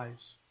daily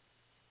lives.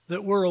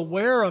 That we're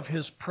aware of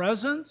His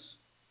presence,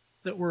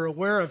 that we're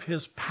aware of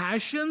His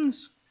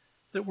passions,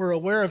 that we're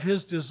aware of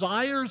His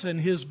desires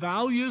and His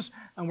values,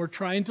 and we're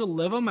trying to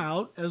live them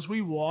out as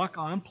we walk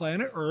on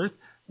planet Earth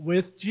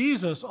with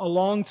Jesus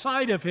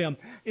alongside of Him.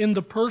 In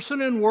the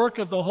person and work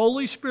of the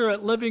Holy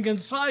Spirit living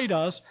inside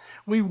us,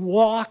 we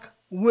walk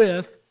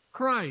with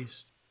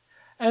Christ.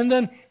 And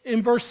then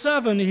in verse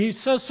 7, he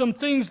says some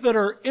things that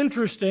are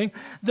interesting,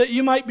 that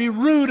you might be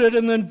rooted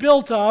and then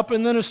built up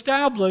and then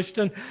established.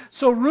 And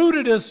so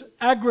rooted is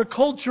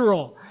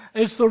agricultural.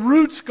 It's the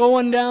roots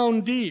going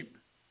down deep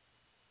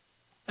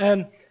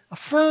and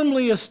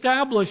firmly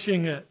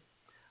establishing it,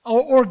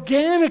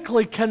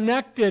 organically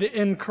connected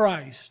in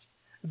Christ,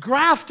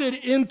 grafted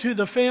into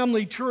the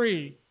family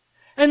tree,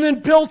 and then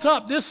built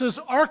up. This is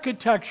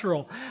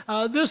architectural.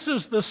 This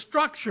is the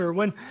structure.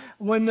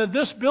 When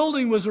this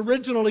building was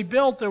originally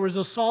built, there was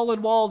a solid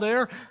wall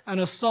there and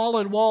a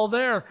solid wall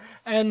there.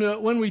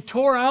 And when we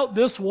tore out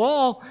this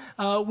wall,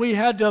 we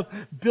had to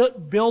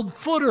build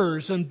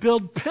footers and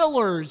build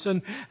pillars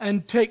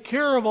and take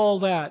care of all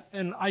that.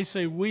 And I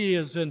say we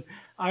as in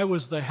I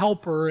was the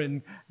helper,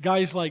 and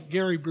guys like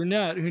Gary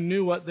Brunette who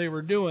knew what they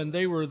were doing,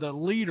 they were the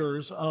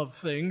leaders of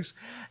things.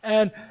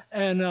 And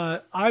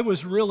I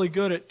was really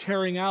good at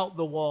tearing out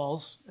the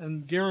walls,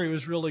 and Gary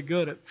was really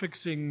good at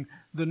fixing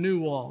the new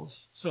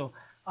walls. So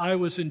I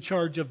was in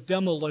charge of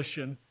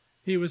demolition.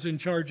 He was in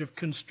charge of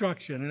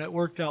construction, and it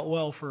worked out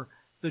well for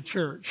the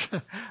church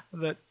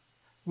that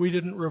we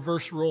didn't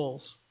reverse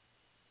roles.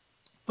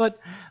 But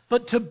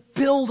to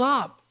build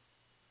up,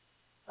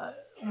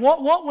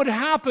 what would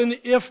happen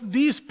if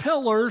these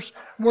pillars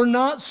were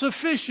not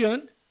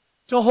sufficient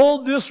to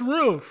hold this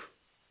roof?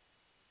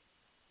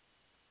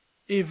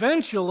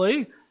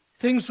 Eventually,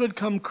 things would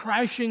come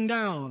crashing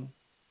down.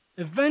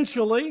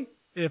 Eventually,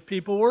 if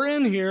people were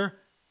in here,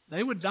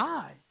 they would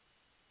die.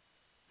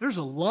 There's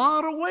a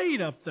lot of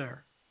weight up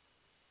there.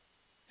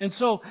 And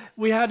so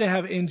we had to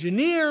have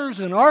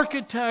engineers and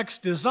architects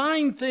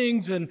design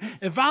things and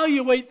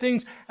evaluate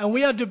things, and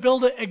we had to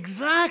build it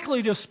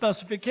exactly to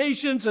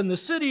specifications, and the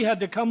city had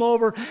to come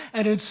over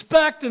and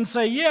inspect and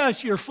say,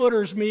 yes, your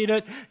footers meet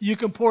it, you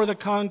can pour the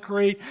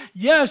concrete.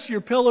 Yes, your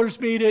pillars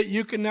meet it,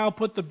 you can now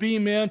put the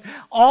beam in.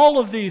 All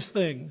of these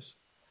things,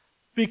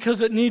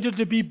 because it needed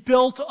to be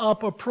built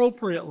up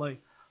appropriately.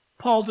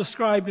 Paul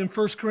described in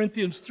 1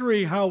 Corinthians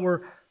 3 how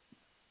we're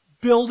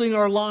building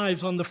our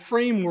lives on the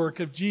framework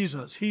of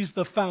Jesus. He's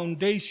the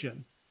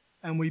foundation,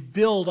 and we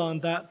build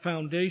on that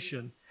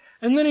foundation.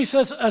 And then he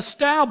says,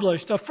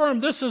 established,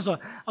 affirmed. This is a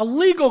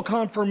legal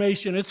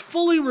confirmation. It's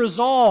fully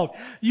resolved.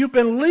 You've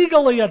been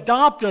legally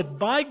adopted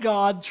by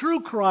God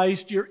through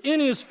Christ. You're in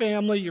His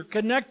family. You're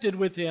connected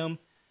with Him.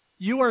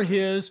 You are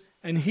His,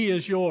 and He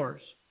is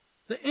yours.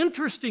 The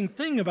interesting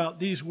thing about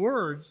these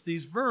words,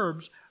 these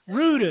verbs,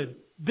 rooted,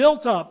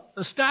 built up,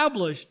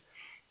 established,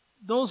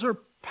 those are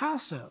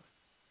passive.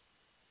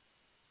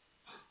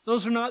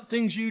 Those are not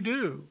things you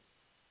do.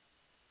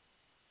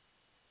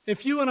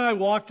 If you and I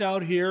walked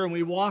out here and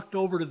we walked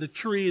over to the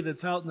tree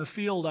that's out in the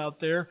field out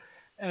there,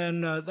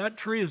 and that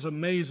tree is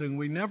amazing.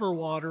 We never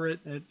water it.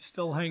 It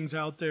still hangs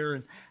out there.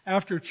 And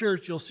after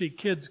church, you'll see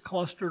kids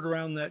clustered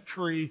around that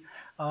tree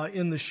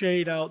in the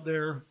shade out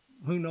there.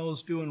 Who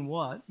knows doing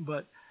what,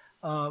 but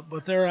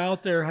they're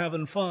out there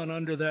having fun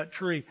under that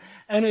tree.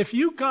 And if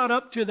you got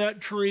up to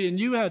that tree and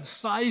you had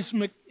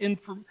seismic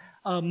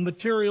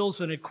materials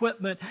and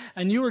equipment,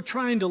 and you were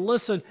trying to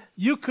listen,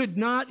 you could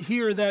not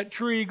hear that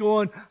tree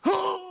going,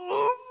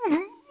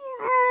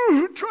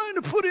 trying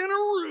to put in a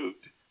root.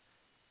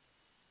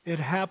 It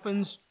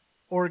happens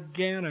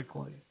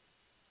organically.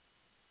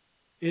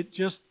 It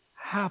just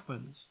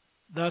happens.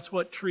 That's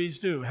what trees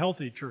do,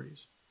 healthy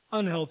trees.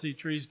 Unhealthy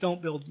trees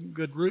don't build a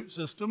good root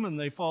system, and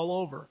they fall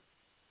over.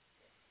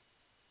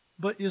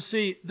 But you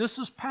see, this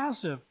is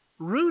passive.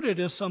 Rooted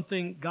is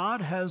something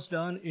God has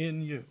done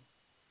in you.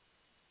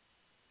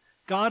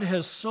 God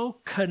has so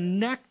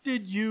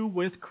connected you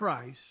with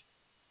Christ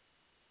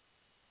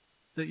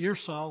that you're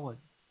solid.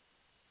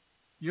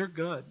 You're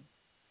good.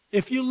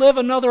 If you live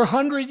another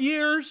 100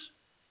 years,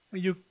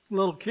 you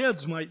little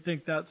kids might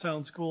think that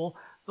sounds cool.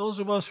 Those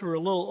of us who are a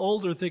little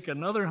older think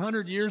another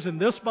 100 years in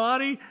this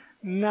body,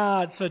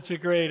 not such a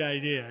great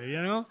idea,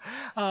 you know?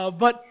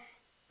 But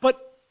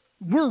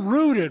we're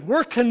rooted.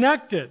 We're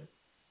connected.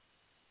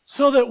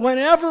 so that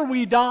whenever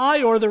we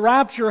die or the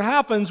rapture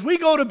happens, we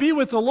go to be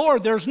with the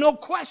Lord. There's no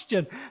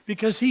question,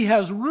 because He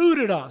has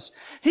rooted us.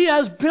 He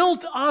has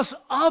built us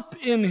up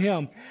in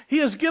Him. He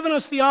has given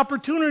us the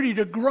opportunity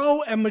to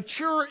grow and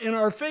mature in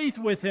our faith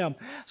with Him.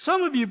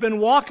 Some of you have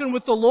been walking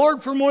with the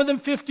Lord for more than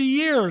 50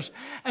 years.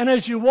 And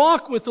as you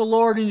walk with the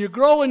Lord and you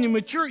grow and you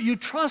mature, you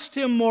trust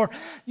Him more.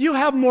 You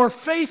have more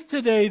faith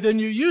today than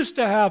you used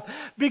to have,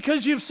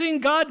 because you've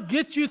seen God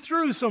get you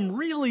through some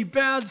really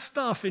bad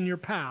stuff in your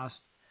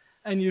past.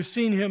 And you've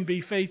seen Him be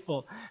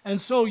faithful.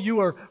 And so you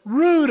are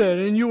rooted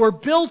and you are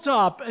built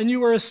up and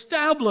you are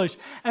established.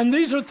 And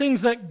these are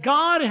things that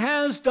God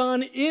has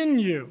done in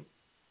you.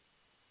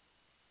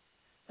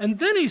 And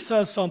then He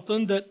says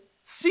something that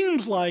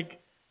seems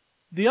like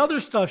the other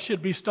stuff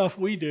should be stuff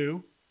we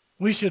do.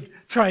 We should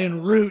try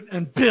and root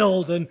and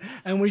build and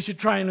we should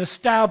try and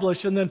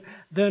establish. And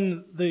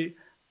then the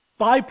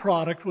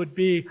byproduct would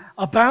be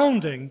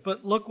abounding.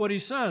 But look what He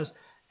says.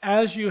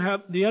 As you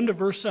have, the end of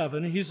verse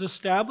 7, He's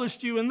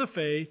established you in the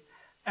faith,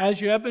 as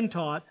you have been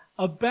taught,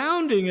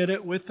 abounding in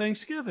it with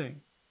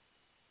thanksgiving.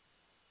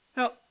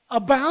 Now,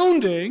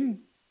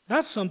 abounding,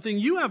 that's something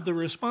you have the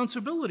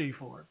responsibility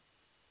for.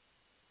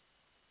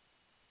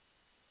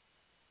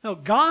 Now,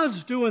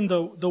 God's doing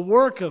the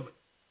work of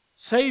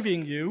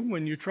saving you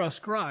when you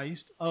trust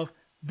Christ, of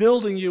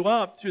building you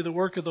up through the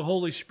work of the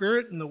Holy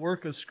Spirit and the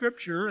work of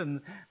Scripture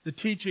and the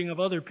teaching of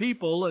other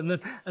people, and then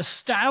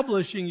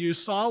establishing you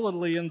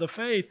solidly in the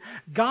faith.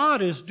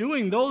 God is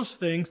doing those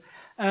things.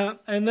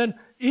 And then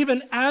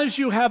even as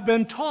you have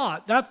been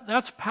taught,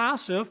 that's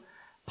passive.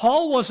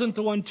 Paul wasn't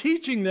the one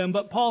teaching them,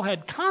 but Paul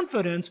had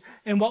confidence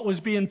in what was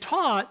being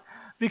taught,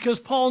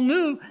 because Paul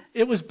knew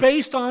it was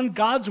based on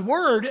God's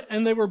Word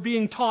and they were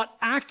being taught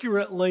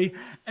accurately.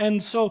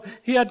 And so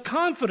he had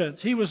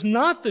confidence. He was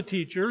not the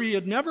teacher. He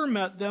had never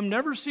met them,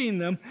 never seen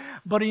them,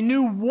 but he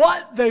knew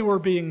what they were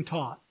being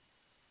taught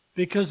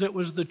because it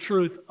was the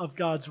truth of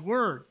God's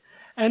Word.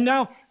 And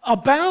now,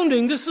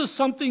 abounding, this is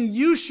something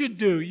you should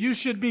do. You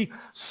should be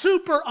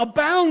super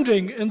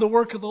abounding in the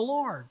work of the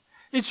Lord.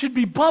 It should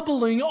be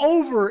bubbling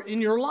over in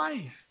your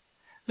life.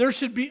 There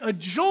should be a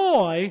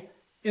joy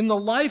in the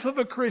life of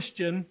a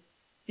Christian,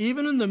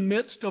 even in the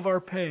midst of our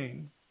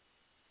pain.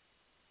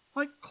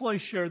 Like Clay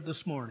shared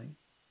this morning.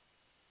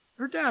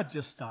 Her dad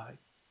just died.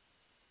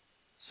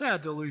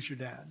 Sad to lose your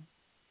dad.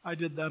 I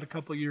did that a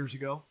couple of years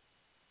ago.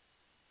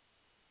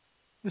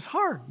 It's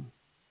hard.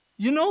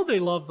 You know they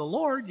love the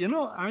Lord. You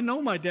know, I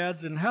know my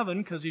dad's in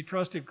heaven because he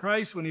trusted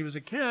Christ when he was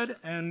a kid,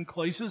 and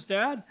Clay's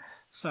dad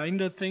signed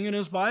a thing in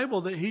his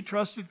Bible that he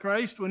trusted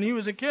Christ when he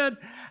was a kid,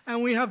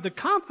 and we have the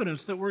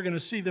confidence that we're going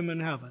to see them in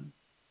heaven.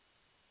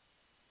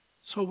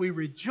 So we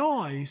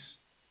rejoice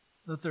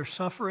that their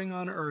suffering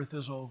on earth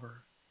is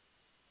over.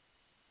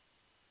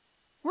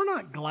 We're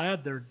not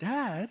glad they're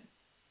dead.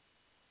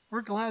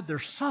 We're glad their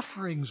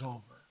suffering's over.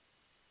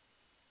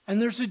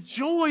 And there's a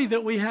joy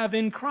that we have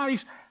in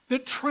Christ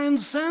that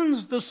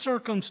transcends the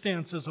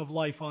circumstances of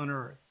life on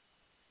earth.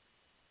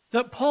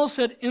 That Paul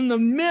said in the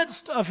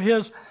midst of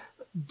his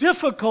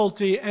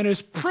difficulty and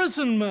his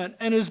imprisonment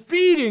and his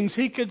beatings,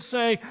 he could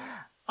say,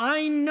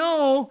 I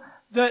know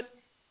that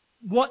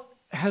what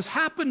has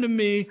happened to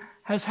me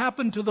has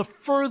happened to the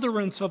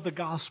furtherance of the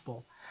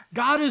gospel.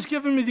 God has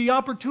given me the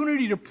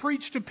opportunity to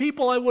preach to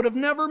people I would have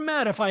never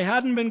met if I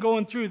hadn't been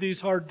going through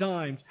these hard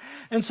times.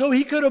 And so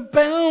he could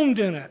abound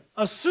in it,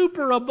 a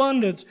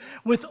superabundance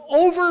with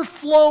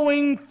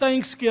overflowing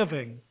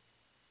thanksgiving.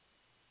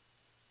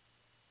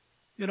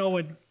 You know,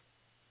 when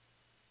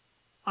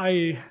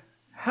I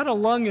had a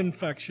lung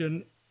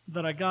infection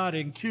that I got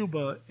in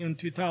Cuba in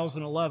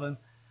 2011,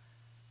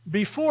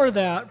 before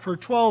that, for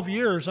 12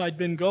 years, I'd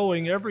been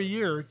going every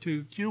year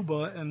to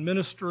Cuba and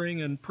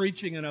ministering and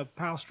preaching in a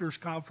pastor's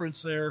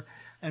conference there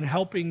and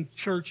helping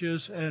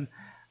churches. And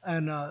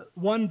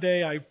one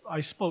day, I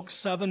spoke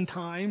 7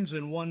 times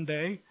in one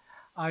day.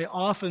 I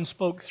often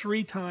spoke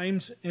 3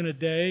 times in a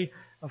day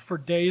for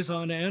days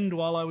on end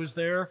while I was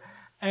there.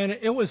 And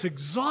it was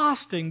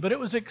exhausting, but it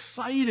was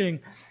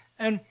exciting.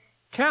 And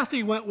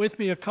Kathy went with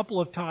me a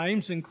couple of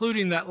times,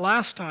 including that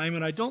last time,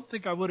 and I don't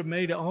think I would have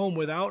made it home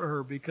without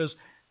her because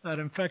that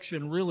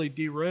infection really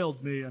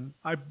derailed me, and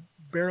I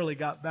barely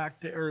got back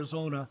to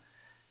Arizona.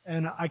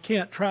 And I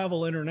can't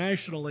travel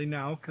internationally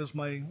now because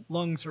my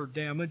lungs are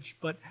damaged.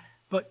 But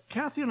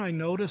Kathy and I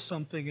noticed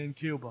something in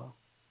Cuba.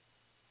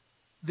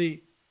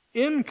 The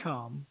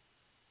income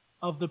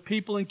of the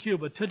people in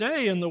Cuba.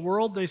 Today in the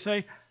world, they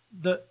say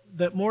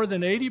that more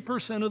than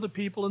 80% of the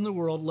people in the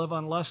world live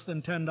on less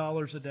than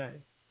 $10 a day.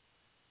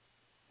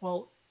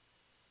 Well,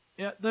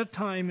 at that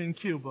time in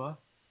Cuba,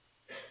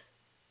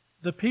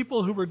 the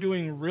people who were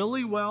doing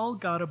really well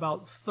got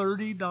about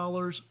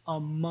 $30 a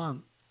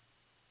month.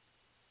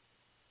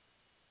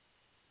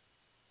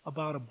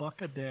 About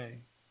 $1 a day.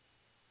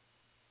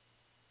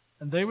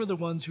 And they were the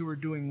ones who were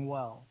doing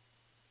well.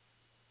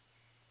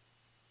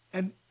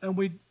 And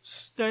we'd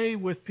stay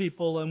with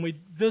people and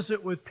we'd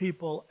visit with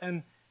people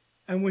and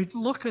we'd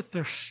look at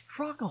their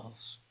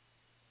struggles.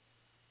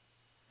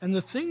 And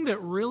the thing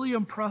that really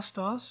impressed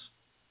us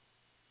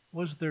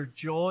was their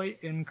joy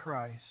in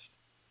Christ.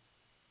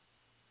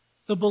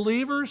 The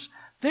believers,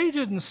 they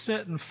didn't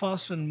sit and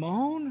fuss and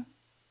moan.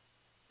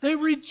 They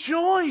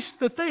rejoiced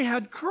that they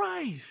had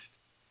Christ.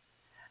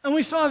 And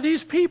we saw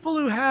these people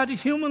who had,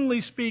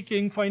 humanly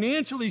speaking,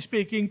 financially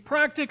speaking,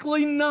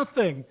 practically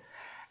nothing.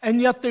 And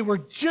yet they were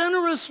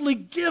generously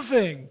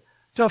giving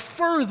to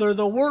further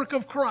the work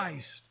of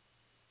Christ.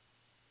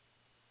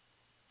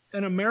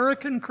 And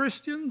American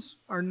Christians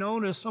are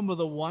known as some of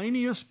the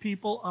whiniest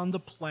people on the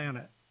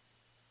planet.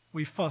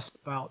 We fuss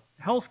about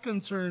health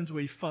concerns,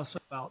 we fuss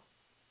about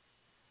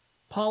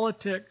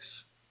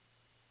politics,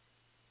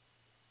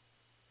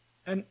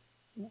 and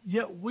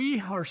yet we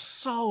are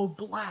so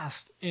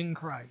blessed in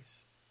Christ.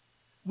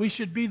 We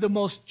should be the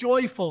most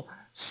joyful,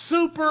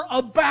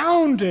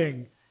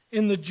 superabounding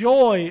in the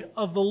joy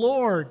of the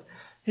Lord.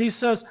 He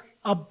says,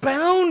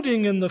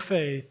 abounding in the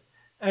faith,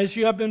 as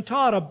you have been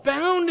taught,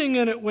 abounding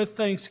in it with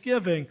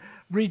thanksgiving,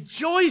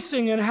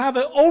 rejoicing and have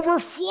it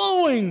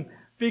overflowing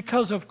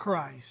because of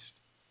Christ.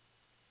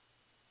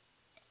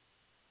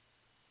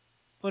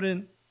 But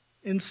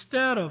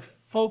instead of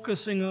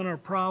focusing on our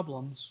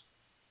problems,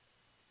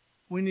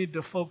 we need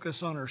to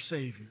focus on our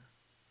Savior.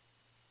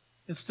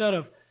 Instead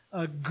of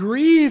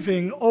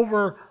grieving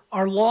over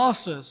our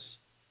losses,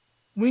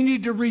 we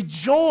need to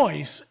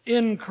rejoice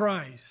in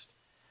Christ.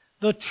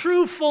 The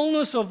true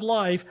fullness of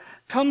life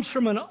comes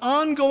from an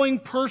ongoing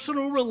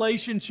personal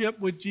relationship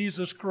with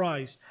Jesus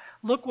Christ.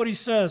 Look what he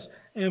says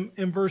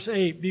in verse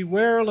 8.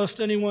 Beware lest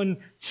anyone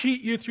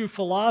cheat you through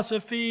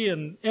philosophy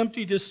and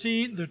empty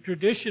deceit, the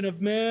tradition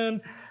of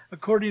men,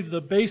 according to the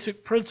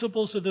basic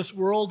principles of this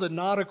world and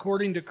not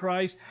according to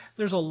Christ.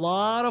 There's a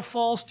lot of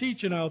false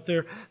teaching out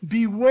there.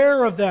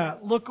 Beware of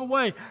that. Look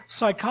away.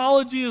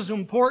 Psychology is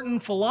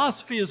important.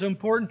 Philosophy is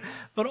important.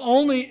 But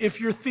only if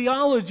your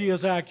theology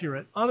is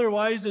accurate.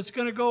 Otherwise, it's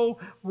going to go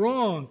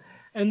wrong.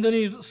 And then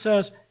he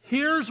says,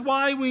 here's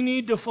why we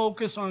need to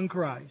focus on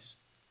Christ.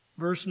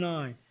 Verse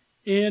 9.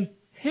 In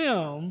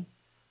Him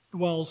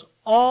dwells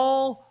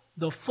all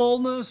the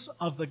fullness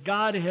of the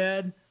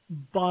Godhead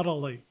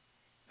bodily.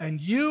 And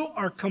you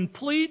are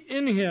complete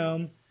in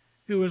Him,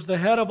 who is the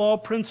head of all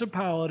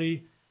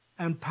principality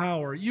and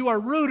power. You are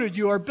rooted,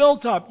 you are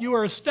built up, you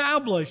are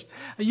established,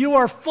 you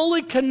are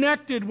fully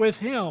connected with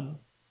Him.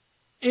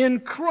 In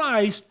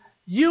Christ,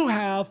 you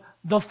have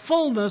the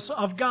fullness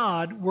of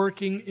God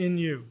working in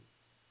you.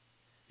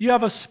 You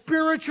have a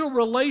spiritual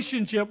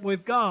relationship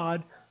with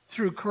God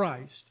through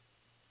Christ.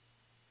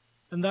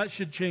 And that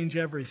should change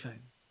everything.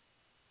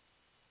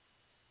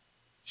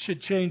 It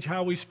should change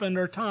how we spend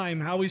our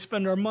time, how we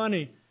spend our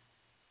money.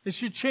 It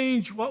should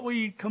change what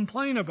we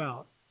complain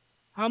about.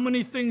 How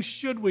many things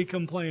should we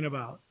complain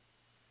about?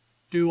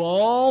 Do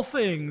all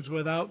things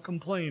without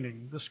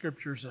complaining, the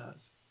Scripture says.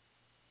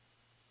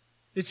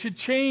 It should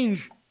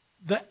change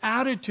the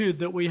attitude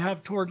that we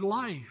have toward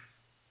life.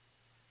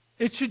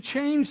 It should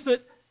change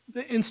that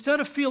instead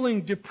of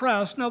feeling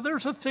depressed, now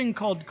there's a thing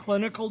called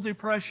clinical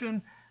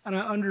depression, and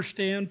I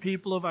understand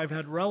I've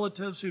had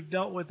relatives who've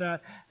dealt with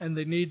that, and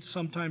they need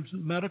sometimes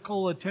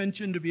medical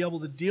attention to be able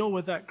to deal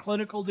with that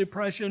clinical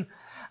depression.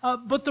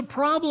 But the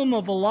problem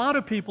of a lot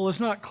of people is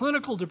not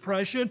clinical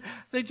depression.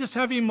 They just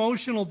have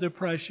emotional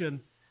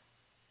depression.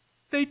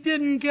 They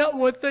didn't get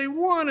what they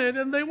wanted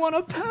and they want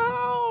to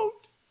pout.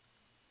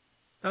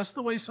 That's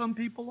the way some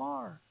people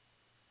are,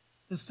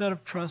 instead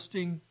of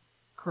trusting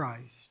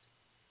Christ.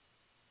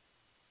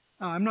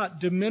 Now, I'm not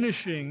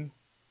diminishing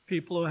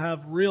people who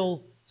have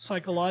real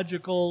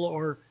psychological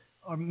or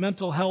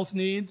mental health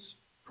needs.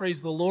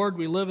 Praise the Lord,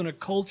 we live in a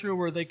culture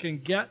where they can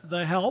get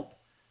the help,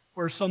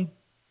 where some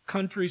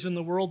countries in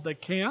the world they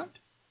can't.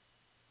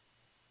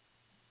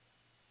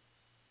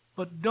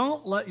 But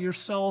don't let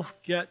yourself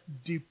get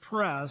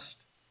depressed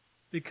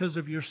because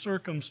of your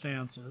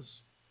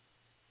circumstances.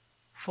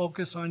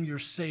 Focus on your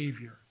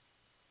Savior.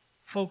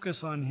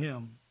 Focus on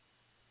Him.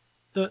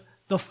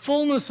 The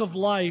fullness of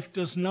life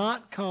does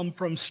not come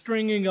from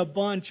stringing a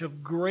bunch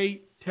of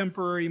great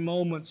temporary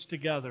moments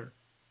together.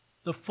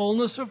 The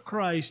fullness of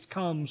Christ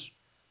comes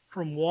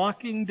from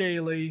walking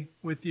daily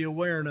with the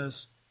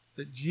awareness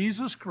that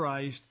Jesus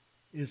Christ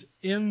is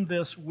in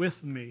this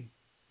with me,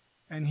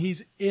 and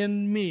He's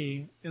in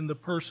me in the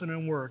person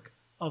and work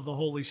of the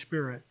Holy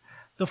Spirit.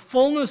 The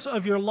fullness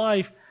of your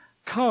life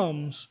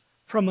comes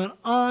from an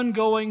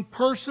ongoing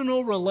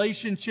personal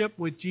relationship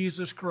with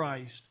Jesus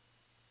Christ.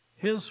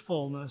 His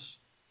fullness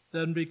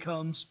then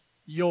becomes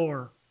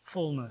your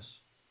fullness.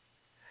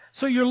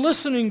 So you're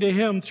listening to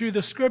Him through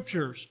the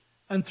Scriptures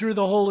and through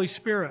the Holy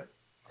Spirit.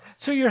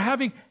 So you're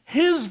having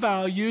His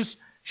values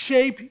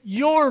shape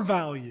your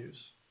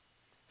values.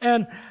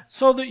 And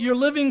so that you're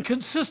living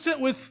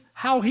consistent with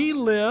how He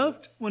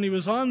lived when He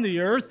was on the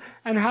earth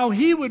and how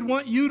He would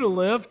want you to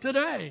live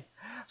today.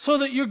 So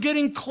that you're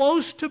getting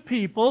close to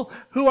people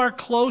who are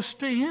close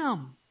to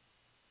Him.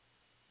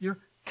 You're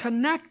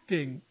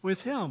connecting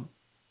with Him.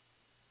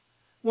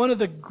 One of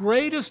the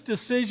greatest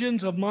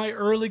decisions of my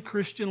early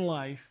Christian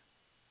life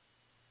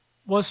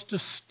was to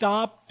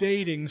stop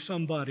dating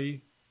somebody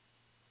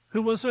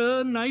who was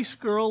a nice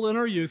girl in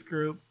our youth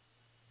group,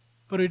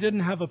 but I didn't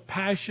have a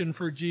passion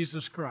for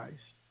Jesus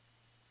Christ.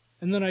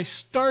 And then I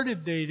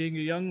started dating a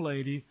young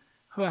lady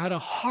who had a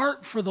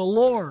heart for the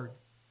Lord.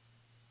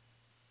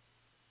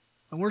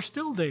 And we're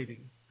still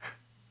dating.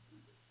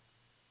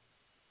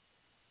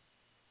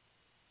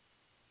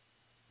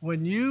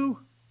 When you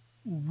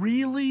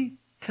really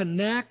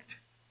connect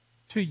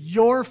to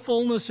your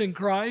fullness in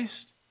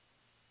Christ,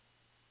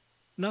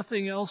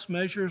 nothing else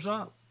measures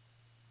up.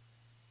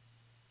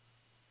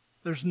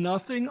 There's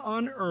nothing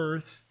on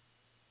earth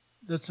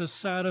that's as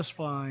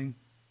satisfying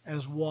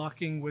as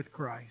walking with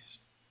Christ.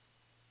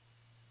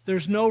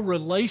 There's no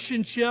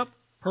relationship,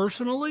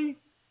 personally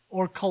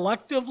or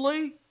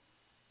collectively,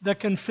 that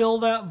can fill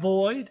that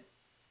void.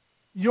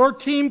 Your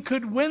team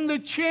could win the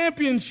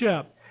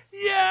championship.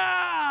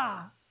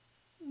 Yeah!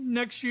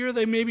 Next year,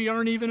 they maybe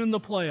aren't even in the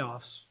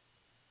playoffs.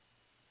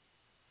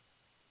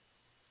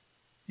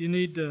 You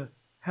need to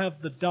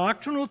have the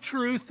doctrinal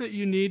truth that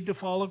you need to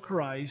follow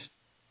Christ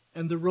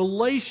and the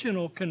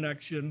relational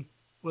connection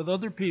with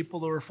other people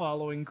who are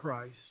following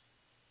Christ.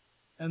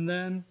 And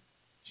then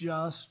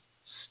just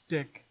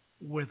stick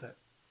with it.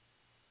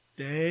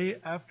 Day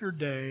after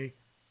day,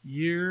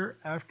 year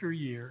after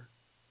year.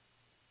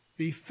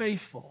 Be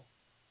faithful.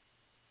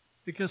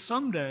 Because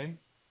someday,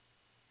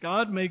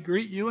 God may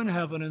greet you in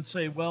heaven and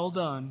say, "Well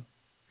done,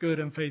 good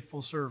and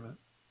faithful servant."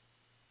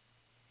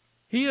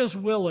 He is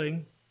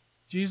willing,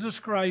 Jesus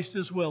Christ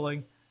is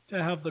willing,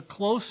 to have the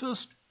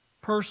closest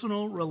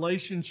personal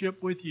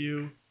relationship with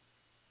you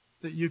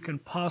that you can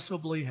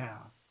possibly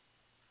have.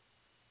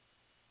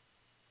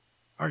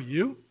 Are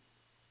you?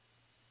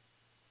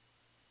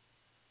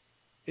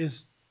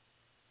 Is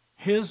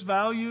His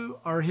value,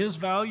 are His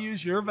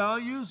values your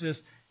values?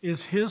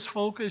 Is His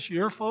focus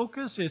your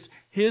focus? Is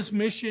His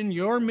mission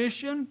your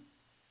mission?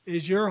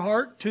 Is your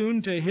heart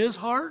tuned to His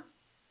heart?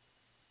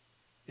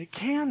 It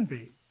can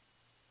be.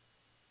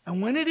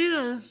 And when it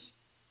is,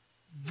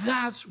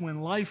 that's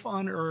when life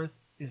on earth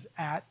is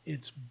at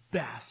its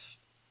best.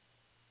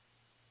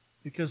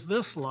 Because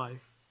this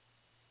life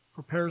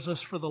prepares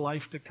us for the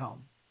life to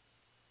come.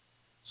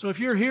 So if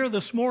you're here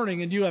this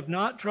morning and you have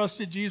not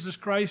trusted Jesus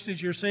Christ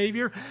as your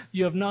Savior,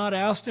 you have not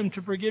asked Him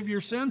to forgive your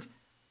sins,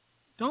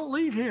 don't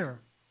leave here.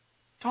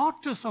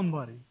 Talk to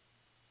somebody.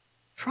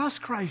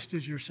 Trust Christ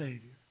as your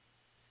Savior.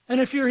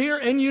 And if you're here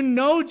and you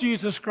know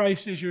Jesus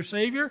Christ is your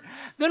Savior,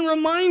 then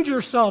remind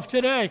yourself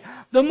today,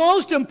 the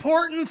most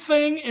important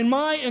thing in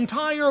my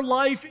entire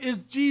life is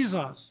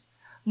Jesus.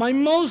 My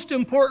most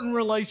important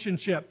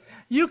relationship.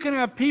 You can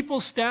have people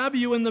stab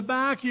you in the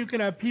back. You can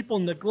have people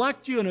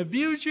neglect you and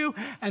abuse you.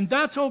 And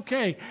that's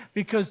okay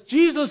because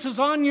Jesus is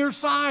on your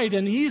side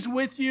and He's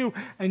with you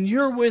and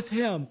you're with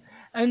Him.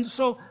 And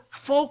so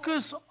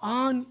focus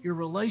on your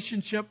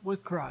relationship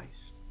with Christ.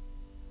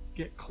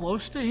 Get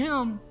close to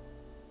Him.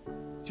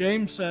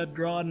 James said,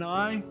 draw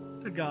nigh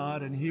to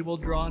God and He will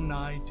draw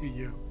nigh to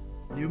you.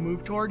 You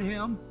move toward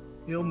Him,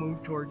 He'll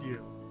move toward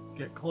you.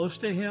 Get close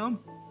to Him,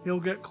 He'll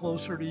get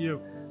closer to you.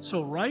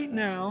 So right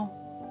now,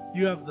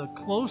 you have the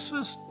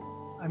closest,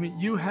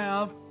 you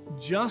have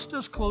just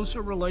as close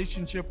a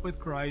relationship with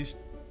Christ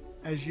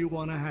as you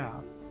want to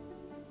have.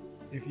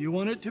 If you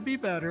want it to be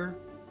better,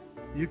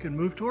 you can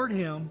move toward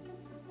Him,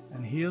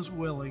 and He is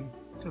willing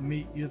to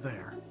meet you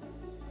there.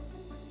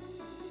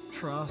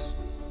 Trust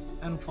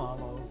and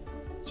follow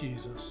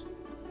Jesus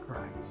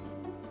Christ.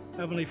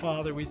 Heavenly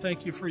Father, we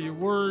thank You for Your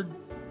Word.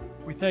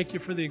 We thank You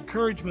for the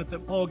encouragement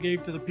that Paul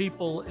gave to the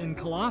people in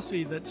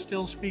Colossae that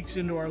still speaks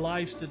into our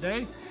lives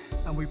today.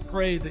 And we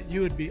pray that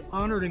You would be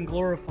honored and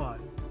glorified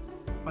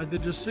by the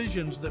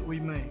decisions that we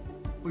make.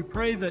 We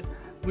pray that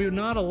we would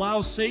not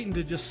allow Satan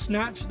to just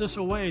snatch this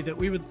away, that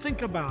we would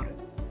think about it,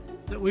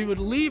 that we would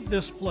leave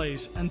this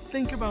place and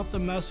think about the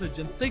message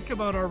and think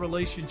about our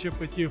relationship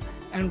with You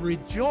and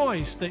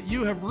rejoice that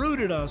You have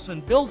rooted us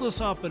and built us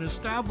up and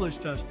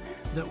established us,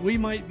 that we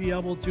might be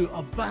able to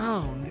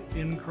abound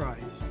in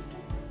Christ.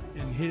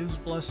 In His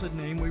blessed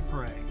name we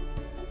pray.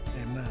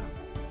 Amen.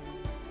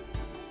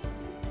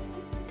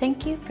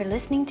 Thank you for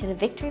listening to the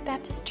Victory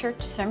Baptist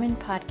Church Sermon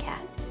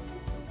Podcast.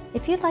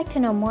 If you'd like to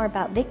know more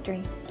about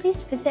Victory,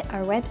 please visit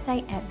our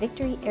website at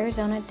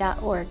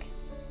victoryarizona.org.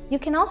 You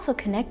can also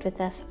connect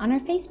with us on our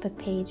Facebook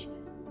page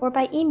or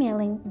by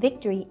emailing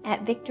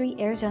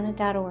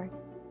victory@victoryarizona.org.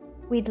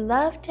 We'd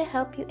love to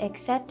help you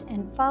accept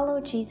and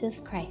follow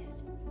Jesus Christ.